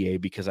it to DA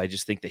because I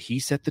just think that he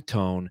set the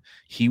tone.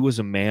 He was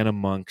a man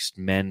amongst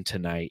men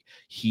tonight.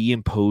 He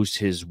imposed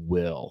his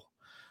will.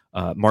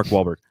 Mark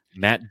Wahlberg,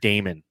 Matt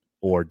Damon,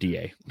 or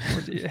DA.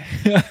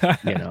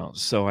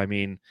 So I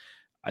mean,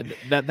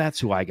 that's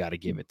who I got to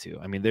give it to.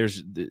 I mean,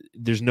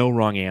 there's no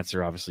wrong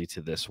answer, obviously,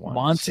 to this one.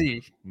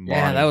 Monty.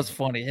 Yeah, that was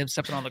funny. Him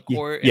stepping on the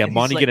court. Yeah,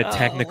 Monty get a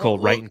technical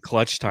right in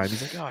clutch time. He's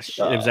like, oh,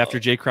 shit. It was after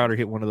Jay Crowder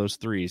hit one of those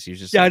threes. He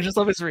was just I just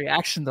love his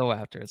reaction, though,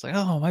 after. It's like,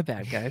 oh, my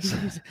bad, guys.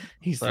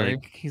 he's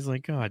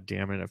like, God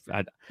damn it.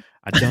 I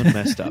done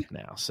messed up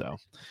now. So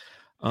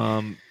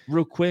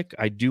real quick,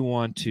 I do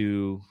want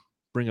to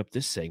bring up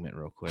this segment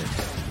real quick.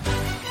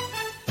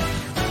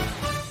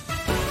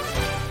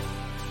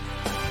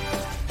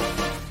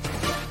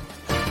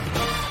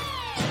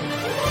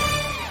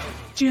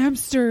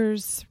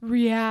 Jamsters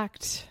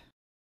react.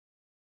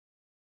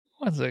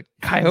 What's a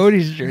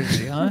Coyotes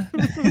jersey, huh?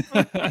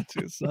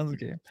 To a Suns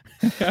game.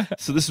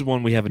 So this is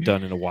one we haven't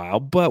done in a while,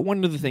 but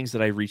one of the things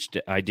that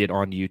I did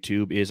on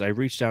YouTube is I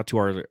reached out to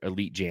our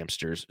Elite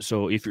Jamsters.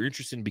 So if you're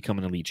interested in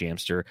becoming an Elite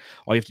Jamster,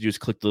 all you have to do is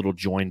click the little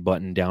join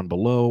button down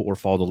below or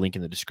follow the link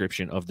in the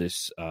description of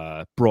this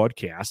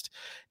broadcast.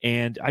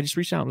 And I just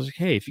reached out and was like,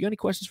 hey, if you got any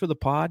questions for the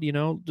pod,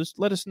 just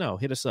let us know.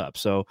 Hit us up.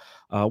 So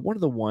one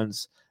of the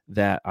ones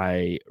that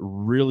I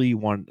really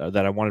want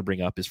to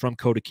bring up is from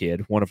Coda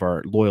Kid, one of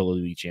our loyal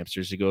Elite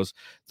Jamsters. He goes,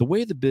 the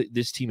way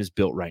this team is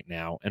built right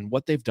now and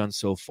what they've done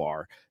so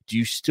far, do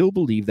you still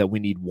believe that we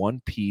need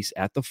one piece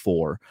at the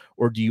 4,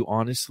 or do you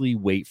honestly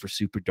wait for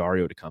Super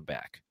Dario to come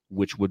back,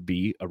 which would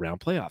be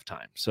around playoff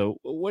time? So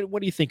what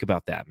do you think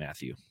about that,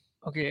 Matthew?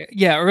 Okay.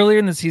 Yeah. Earlier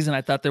in the season,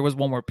 I thought there was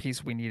one more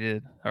piece we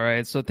needed. All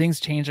right. So things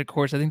changed, of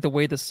course. I think the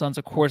way the Suns,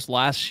 of course,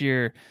 last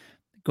year,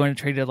 going to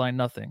trade deadline,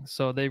 nothing.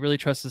 So they really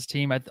trust this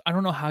team. I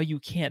don't know how you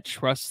can't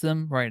trust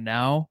them right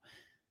now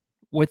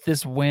with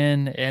this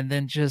win, and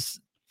then just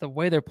the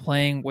way they're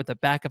playing with the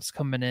backups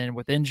coming in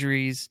with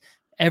injuries.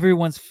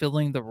 Everyone's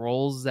filling the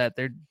roles that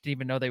they didn't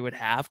even know they would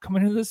have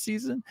coming into this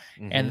season,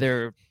 and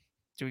they're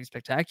doing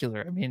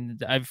spectacular. I mean,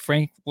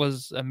 Frank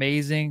was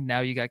amazing.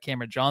 Now you got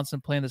Cameron Johnson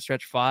playing the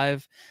stretch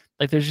 5.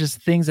 Like, there's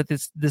just things that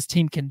this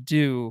team can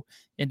do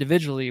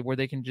individually where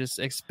they can just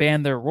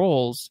expand their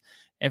roles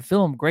and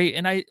fill them great.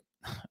 And I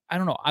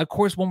don't know. Of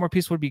course, one more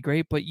piece would be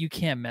great, but you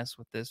can't mess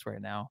with this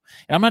right now.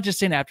 And I'm not just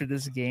saying after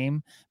this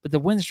game, but the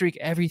win streak,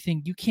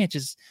 everything,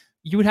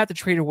 you would have to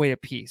trade away a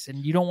piece, and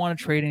you don't want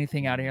to trade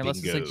anything out of here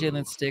unless it's like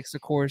Jalen Sticks,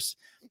 of course.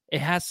 It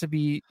has to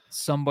be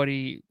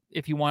somebody.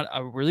 If you want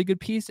a really good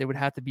piece, it would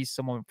have to be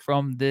someone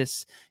from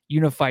this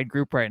unified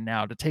group right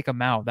now. To take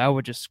them out, that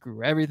would just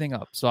screw everything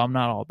up. So I'm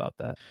not all about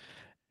that.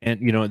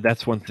 And,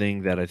 that's one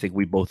thing that I think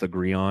we both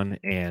agree on.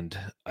 And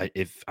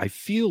I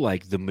feel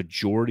like the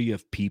majority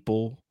of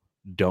people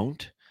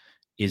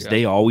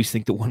they always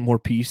think that one more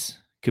piece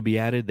could be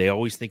added. They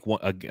always think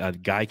a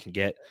guy can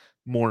get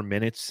more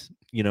minutes.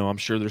 I'm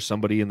sure there's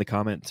somebody in the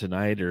comment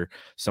tonight or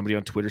somebody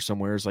on Twitter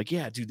somewhere is like,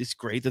 yeah, dude, it's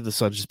great that the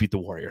Suns just beat the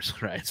Warriors,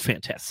 right? It's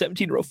fantastic.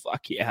 17-row,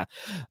 fuck yeah.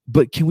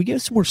 But can we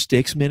get some more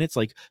Sticks minutes?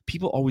 Like,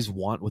 people always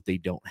want what they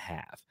don't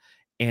have.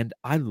 And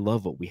I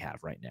love what we have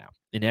right now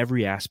in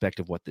every aspect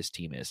of what this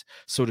team is.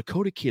 So to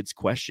Coda Kid's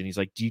question, he's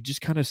like, do you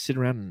just kind of sit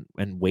around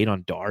and wait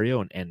on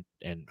Dario and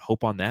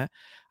hope on that?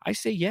 I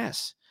say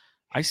yes.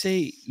 I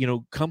say,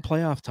 come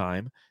playoff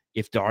time,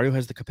 if Dario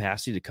has the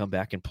capacity to come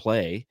back and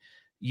play,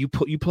 you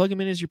plug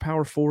him in as your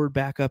power forward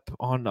backup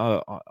on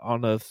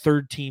a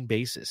third team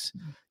basis.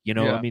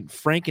 I mean,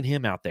 Frank and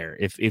him out there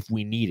if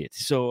we need it.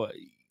 So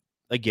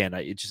again,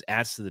 it just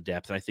adds to the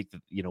depth. And I think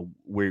that,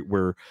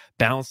 we're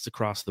balanced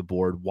across the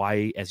board.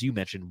 Why, as you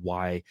mentioned,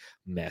 why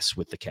mess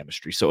with the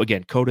chemistry? So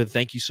again, Coda,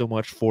 thank you so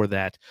much for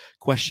that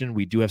question.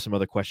 We do have some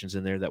other questions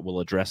in there that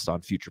we'll address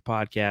on future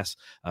podcasts.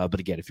 But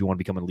again, if you want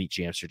to become an Elite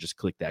Jamster, just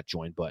click that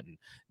join button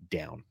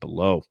down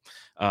below.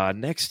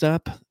 Next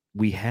up,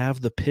 we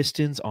have the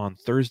Pistons on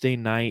Thursday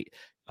night.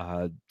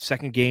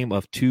 Second game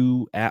of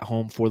 2 at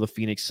home for the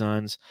Phoenix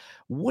Suns.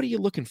 What are you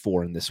looking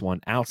for in this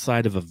one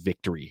outside of a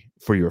victory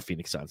for your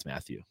Phoenix Suns,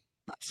 Matthew?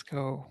 Let's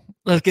go.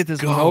 Let's get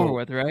this one over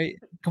with, right?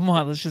 Come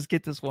on, let's just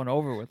get this one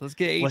over with. Let's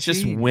get 18. Let's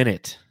just win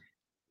it.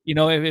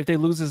 If they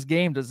lose this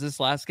game, does this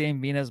last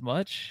game mean as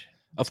much?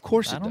 Of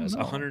course it does.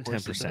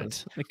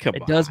 110%.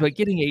 It does, but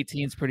getting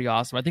 18 is pretty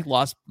awesome. I think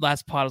last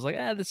pod I was like,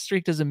 this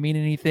streak doesn't mean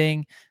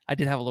anything. I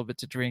did have a little bit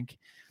to drink.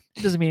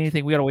 It doesn't mean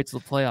anything. We got to wait till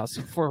the playoffs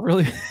before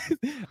really.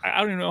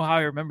 I don't even know how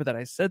I remember that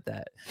I said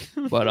that,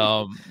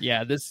 but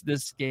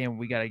this game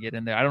we got to get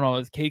in there. I don't know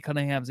if Cade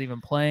Cunningham's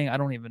even playing. I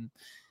don't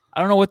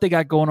know what they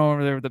got going on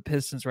over there with the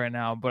Pistons right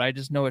now, but I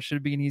just know it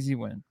should be an easy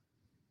win.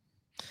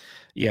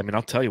 Yeah, I mean,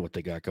 I'll tell you what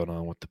they got going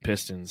on with the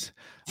Pistons.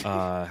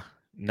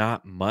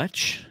 Not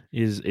much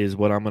is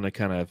what I'm going to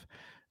kind of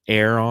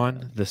err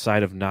on the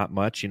side of not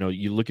much.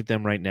 You look at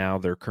them right now;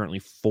 they're currently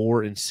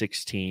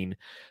 4-16.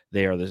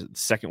 They are the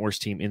second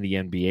worst team in the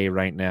NBA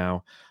right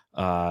now.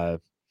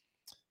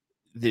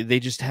 They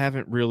just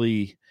haven't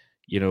really,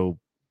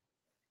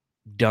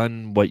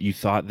 done what you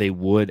thought they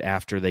would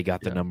after they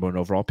got the number 1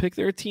 overall pick.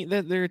 They're a team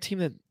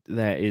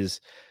that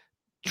is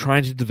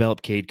trying to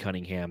develop Cade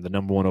Cunningham, the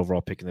number 1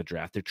 overall pick in the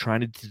draft. They're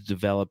trying to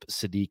develop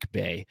Sadiq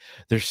Bey.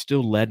 They're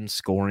still led in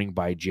scoring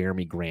by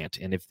Jeremy Grant,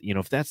 and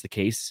if that's the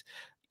case,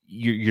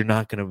 you're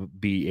not going to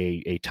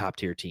be a top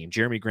tier team.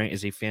 Jeremy Grant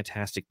is a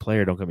fantastic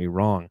player, don't get me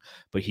wrong,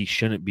 but he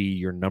shouldn't be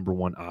your number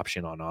 1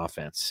 option on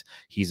offense.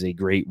 He's a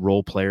great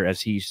role player,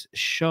 as he's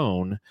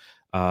shown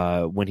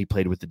when he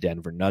played with the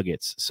Denver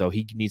Nuggets. So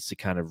he needs to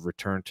kind of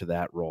return to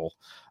that role.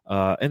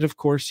 And of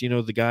course,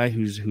 the guy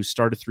who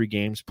started 3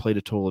 games, played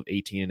a total of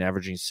 18 and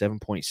averaging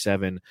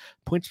 7.7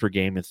 points per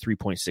game and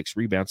 3.6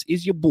 rebounds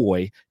is your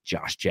boy,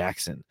 Josh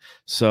Jackson.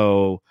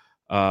 So,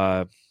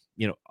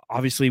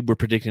 obviously we're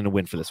predicting a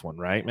win for this one,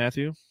 right,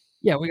 Matthew?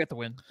 Yeah, we got the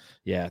win.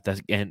 Yeah,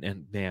 that's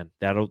and man,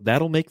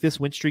 that'll make this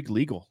win streak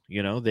legal.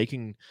 They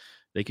can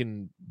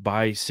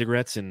buy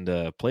cigarettes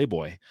and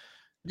Playboy.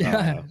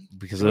 Yeah,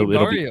 because it'll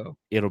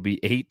be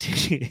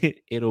 18.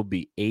 It'll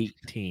be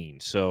 18.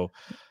 So,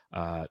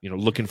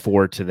 looking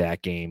forward to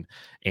that game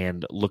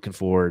and looking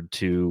forward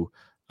to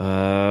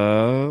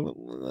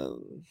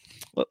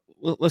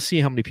let's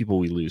see how many people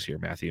we lose here,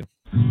 Matthew.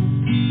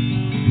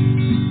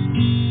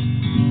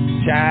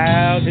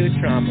 Childhood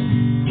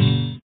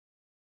trauma.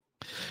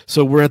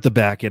 So we're at the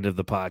back end of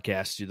the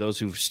podcast. To those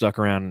who've stuck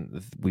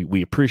around,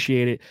 we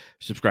appreciate it.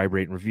 Subscribe,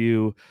 rate, and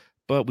review.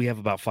 But we have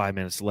about 5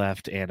 minutes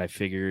left, and I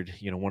figured,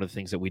 one of the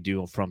things that we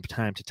do from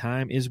time to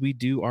time is we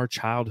do our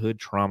childhood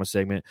trauma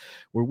segment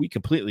where we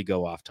completely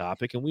go off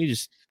topic and we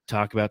just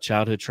talk about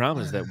childhood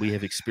traumas that we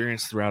have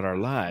experienced throughout our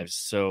lives.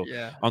 So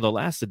on the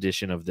last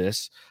edition of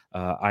this,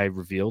 I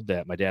revealed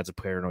that my dad's a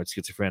paranoid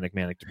schizophrenic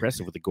manic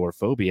depressive with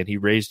agoraphobia, and he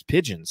raised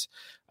pigeons.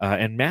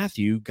 And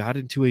Matthew got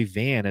into a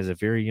van as a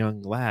very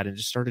young lad and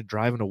just started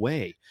driving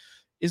away.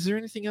 Is there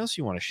anything else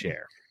you want to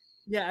share?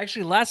 Yeah,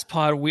 actually, last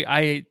pod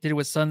I did it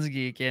with Suns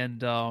Geek,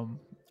 and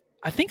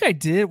I think I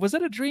did. Was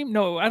that a dream?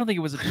 No, I don't think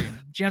it was a dream.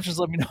 Jams, just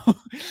let me know.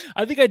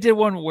 I think I did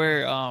one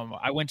where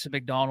I went to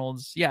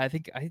McDonald's. Yeah, I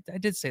think I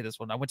did say this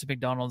one. I went to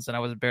McDonald's and I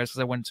was embarrassed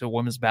because I went to a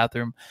women's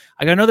bathroom.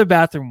 I got another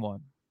bathroom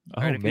one.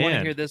 All right, if you want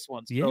to hear this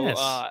one. So, yes.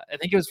 I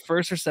think it was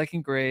 1st or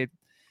 2nd grade.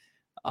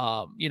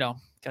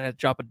 Gotta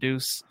drop a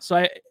deuce. So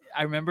I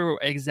remember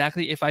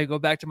exactly, if I go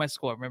back to my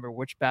school, I remember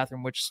which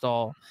bathroom, which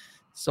stall.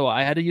 So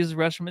I had to use the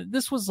restroom.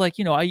 This was like,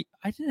 I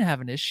didn't have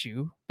an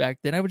issue back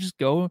then. I would just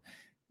go,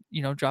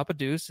 drop a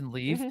deuce and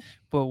leave. Mm-hmm.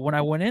 But when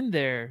I went in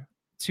there,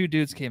 2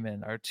 dudes came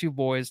in, or 2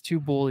 boys, 2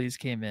 bullies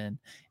came in.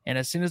 And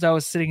as soon as I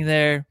was sitting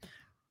there,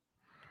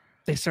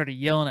 they started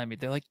yelling at me.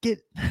 They're like,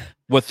 get.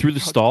 What, through the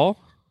stall?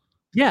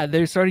 Yeah,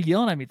 they started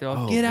yelling at me. They're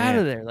like, get out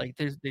of there. Like,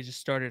 they just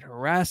started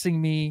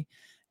harassing me.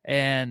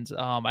 And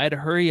I had to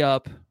hurry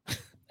up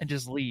and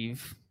just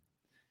leave.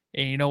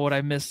 And you know what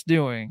I missed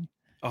doing?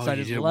 Oh, so I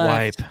you just did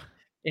left. Wipe.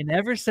 And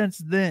ever since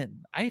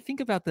then, I think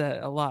about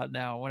that a lot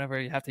now whenever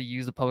I have to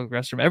use the public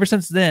restroom. Ever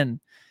since then,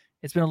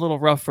 it's been a little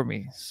rough for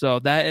me. So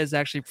that is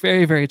actually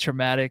very, very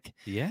traumatic.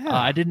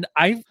 Yeah.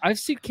 I've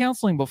seen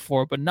counseling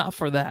before, but not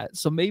for that.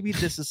 So maybe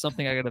this is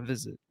something I got to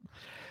visit.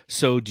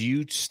 So do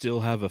you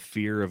still have a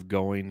fear of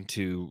going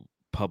to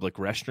public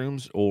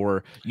restrooms,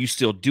 or you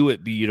still do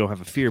it, but you don't have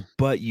a fear,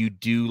 but you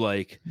do,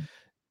 like,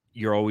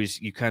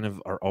 you kind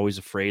of are always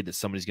afraid that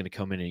somebody's going to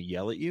come in and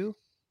yell at you?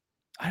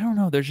 I don't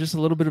know. There's just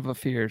a little bit of a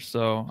fear,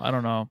 so I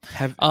don't know.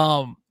 I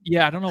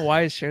don't know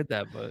why I shared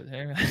that, but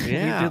we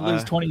did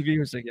lose 20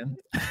 viewers again.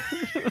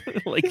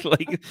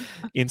 like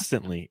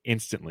instantly.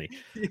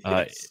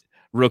 Yes.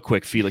 Real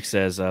quick, Felix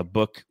says,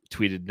 Book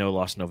tweeted "No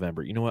Lost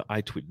November." You know what?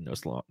 I tweeted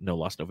 "No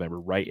Lost November"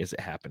 right as it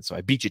happened, so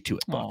I beat you to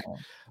it, Book.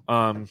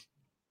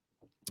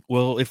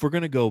 Well, if we're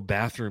going to go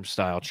bathroom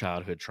style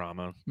childhood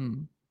trauma,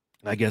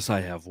 I guess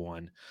I have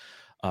one.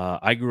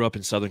 I grew up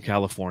in Southern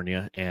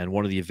California, and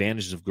one of the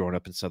advantages of growing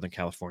up in Southern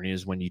California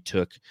is when you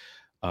took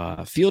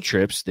field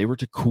trips, they were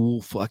to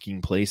cool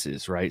fucking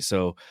places, right?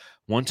 So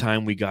one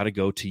time we got to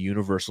go to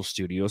Universal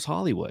Studios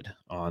Hollywood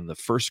on the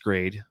first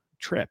grade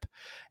trip,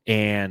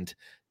 and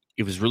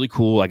it was really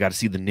cool. I got to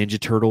see the Ninja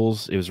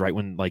Turtles. It was right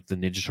when like the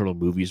Ninja Turtle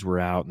movies were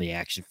out and the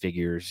action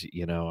figures,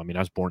 I mean, I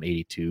was born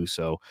 82,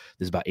 so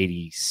this is about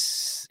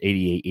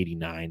 88,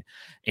 89.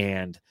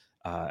 And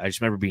I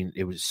just remember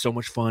it was so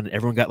much fun.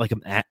 Everyone got like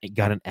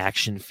got an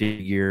action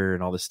figure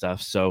and all this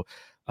stuff. So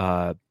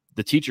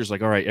the teacher's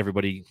like, all right,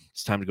 everybody,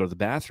 it's time to go to the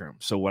bathroom.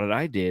 So what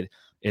I did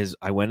is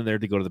I went in there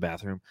to go to the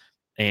bathroom,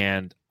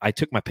 and I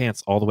took my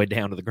pants all the way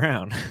down to the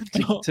ground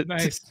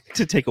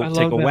to take a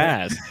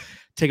waz.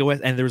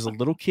 And there was a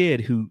little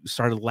kid who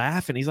started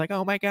laughing. He's like,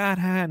 oh my God,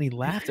 and he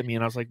laughed at me.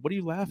 And I was like, what are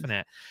you laughing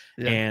at?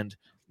 Yeah. And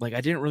like, I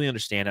didn't really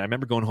understand it. I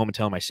remember going home and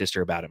telling my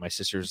sister about it. My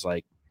sister's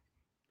like,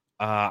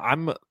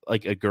 I'm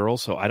like a girl,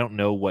 so I don't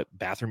know what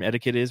bathroom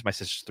etiquette is. My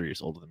sister's 3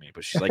 years older than me,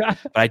 but she's like,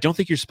 but I don't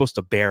think you're supposed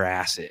to bare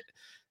ass it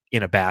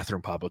in a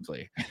bathroom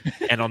publicly.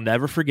 And I'll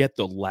never forget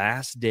the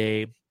last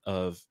day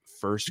of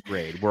first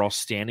grade. We're all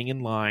standing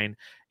in line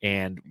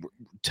and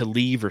to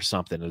leave or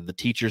something, or the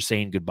teacher's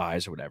saying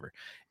goodbyes or whatever.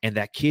 And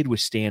that kid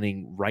was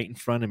standing right in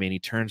front of me, and he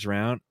turns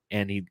around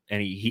and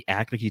he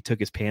acted like he took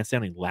his pants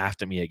down and he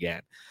laughed at me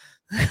again.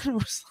 I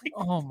was like,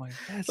 oh my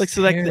God, like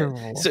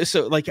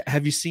so like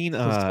have you seen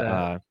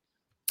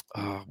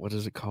what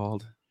is it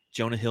called?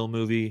 Jonah Hill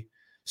movie,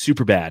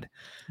 Superbad.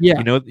 Yeah,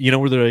 you know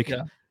where they're like,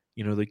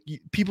 like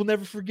people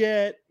never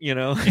forget.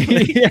 Yeah,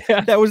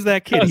 that was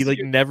that kid. He like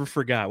never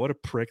forgot. What a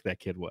prick that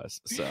kid was.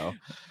 So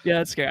yeah,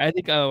 that's scary. I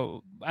think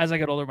as I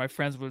got older, my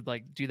friends would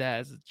like do that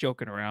as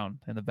joking around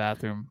in the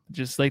bathroom.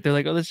 Just like they're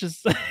like, oh, let's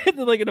just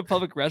they're like in a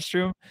public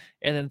restroom,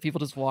 and then people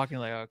just walking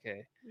like,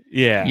 okay.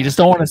 Yeah, you just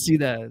don't want to see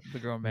that the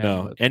grown man.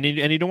 No, and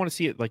you don't want to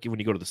see it like when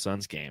you go to the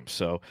Suns game.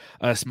 So,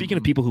 speaking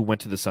of people who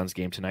went to the Suns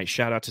game tonight,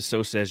 shout out to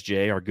So Says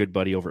Jay, our good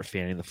buddy over at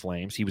Fanning the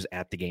Flames. He was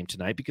at the game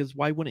tonight because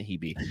why wouldn't he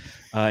be?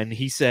 And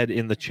he said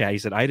in the chat, he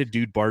said, I had a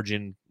dude barge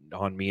in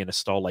on me in a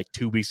stall like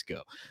 2 weeks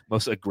ago.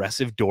 Most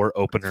aggressive door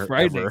opener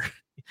ever.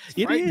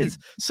 It is.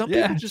 Some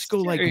people just go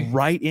like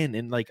right in,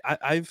 and like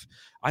I've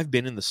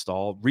been in the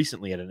stall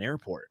recently at an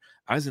airport.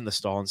 I was in the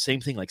stall, and same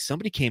thing. Like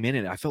somebody came in,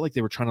 and I felt like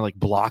they were trying to like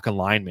block a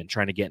lineman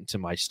trying to get into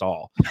my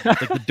stall.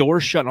 Like the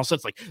door shut, and all of a sudden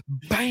it's like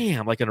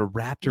bam, like a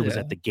raptor was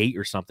at the gate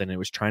or something, and it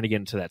was trying to get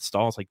into that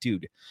stall. It's like,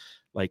 dude,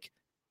 like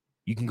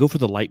you can go for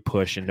the light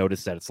push and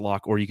notice that it's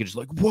locked, or you can just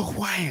like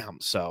wham.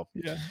 So,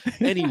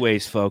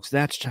 anyways, folks,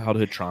 that's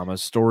childhood trauma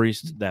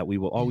stories that we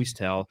will always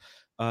tell,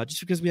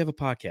 just because we have a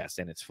podcast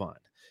and it's fun.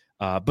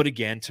 But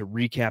again, to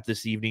recap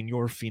this evening,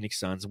 your Phoenix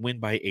Suns win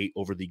by 8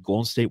 over the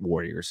Golden State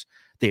Warriors.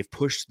 They've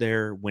pushed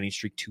their winning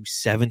streak to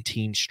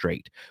 17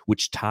 straight,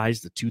 which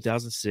ties the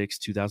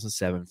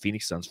 2006-2007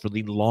 Phoenix Suns for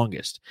the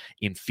longest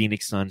in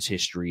Phoenix Suns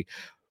history.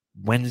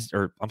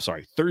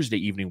 Thursday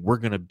evening, we're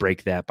going to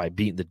break that by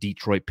beating the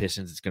Detroit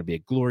Pistons. It's going to be a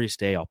glorious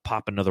day. I'll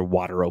pop another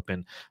water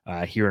open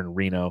here in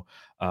Reno.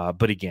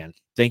 But again,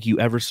 thank you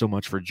ever so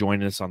much for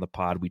joining us on the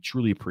pod. We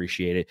truly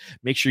appreciate it.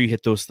 Make sure you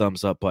hit those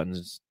thumbs up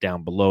buttons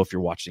down below if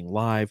you're watching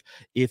live.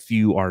 If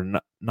you are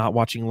not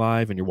watching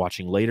live and you're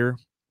watching later,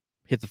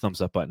 hit the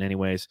thumbs up button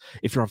anyways.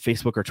 If you're on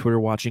Facebook or Twitter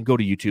watching, go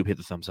to YouTube, hit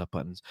the thumbs up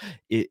buttons.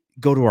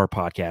 Go to our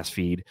podcast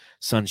feed,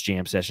 Suns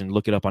Jam Session.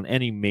 Look it up on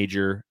any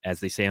major, as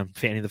they say on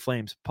Fanning the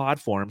Flames,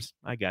 pod forums.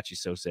 I got you,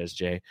 So Says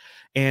Jay.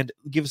 And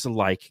give us a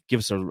like, give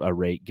us a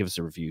rate, give us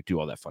a review, do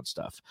all that fun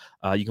stuff.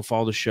 You can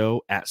follow the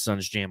show at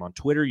Suns Jam on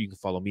Twitter. You can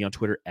follow me on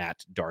Twitter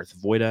at Darth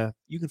Voida.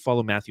 You can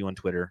follow Matthew on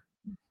Twitter.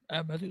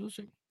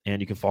 And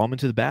you can follow him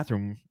into the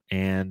bathroom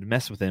and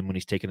mess with him when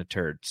he's taking a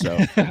turd. So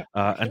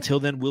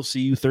until then, we'll see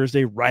you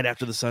Thursday right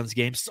after the Suns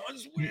game.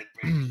 Suns win,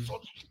 baby.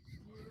 Suns.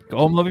 Go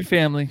home, love your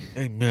family.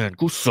 Amen.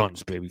 Go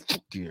Suns, baby. Fuck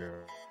yeah.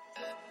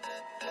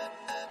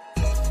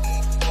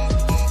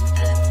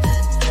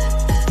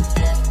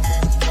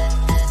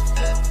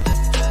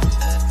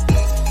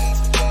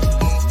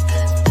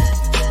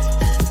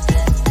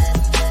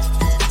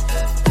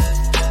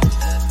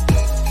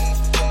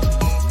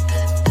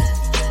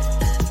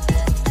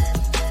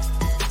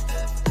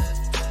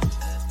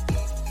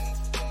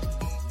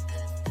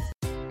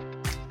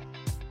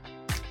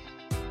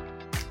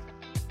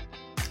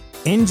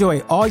 Enjoy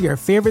all your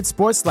favorite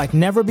sports like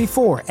never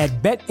before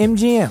at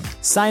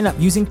BetMGM. Sign up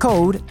using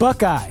code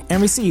Buckeye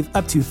and receive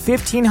up to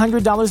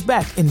 $1,500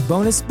 back in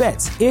bonus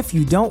bets if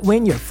you don't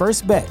win your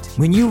first bet.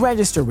 When you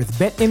register with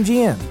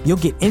BetMGM, you'll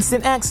get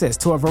instant access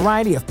to a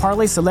variety of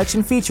parlay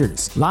selection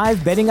features,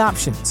 live betting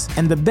options,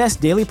 and the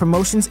best daily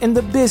promotions in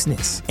the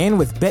business. And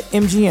with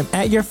BetMGM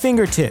at your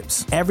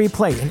fingertips, every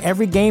play and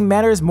every game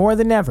matters more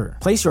than ever.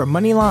 Place your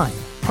money line,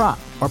 prop,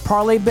 or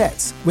parlay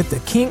bets with the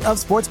king of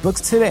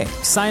sportsbooks today.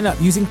 Sign up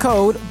using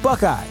code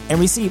Buckeye and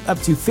receive up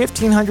to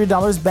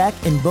 $1,500 back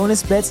in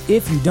bonus bets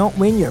if you don't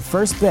win your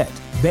first bet.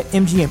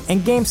 BetMGM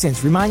and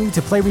GameSense remind you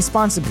to play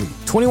responsibly.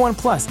 21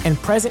 plus and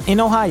present in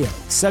Ohio,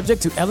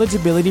 subject to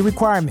eligibility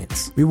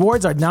requirements.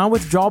 Rewards are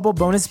non-withdrawable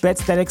bonus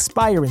bets that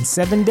expire in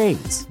 7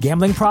 days.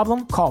 Gambling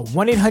problem? Call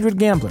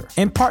 1-800-GAMBLER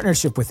in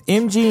partnership with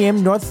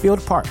MGM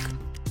Northfield Park.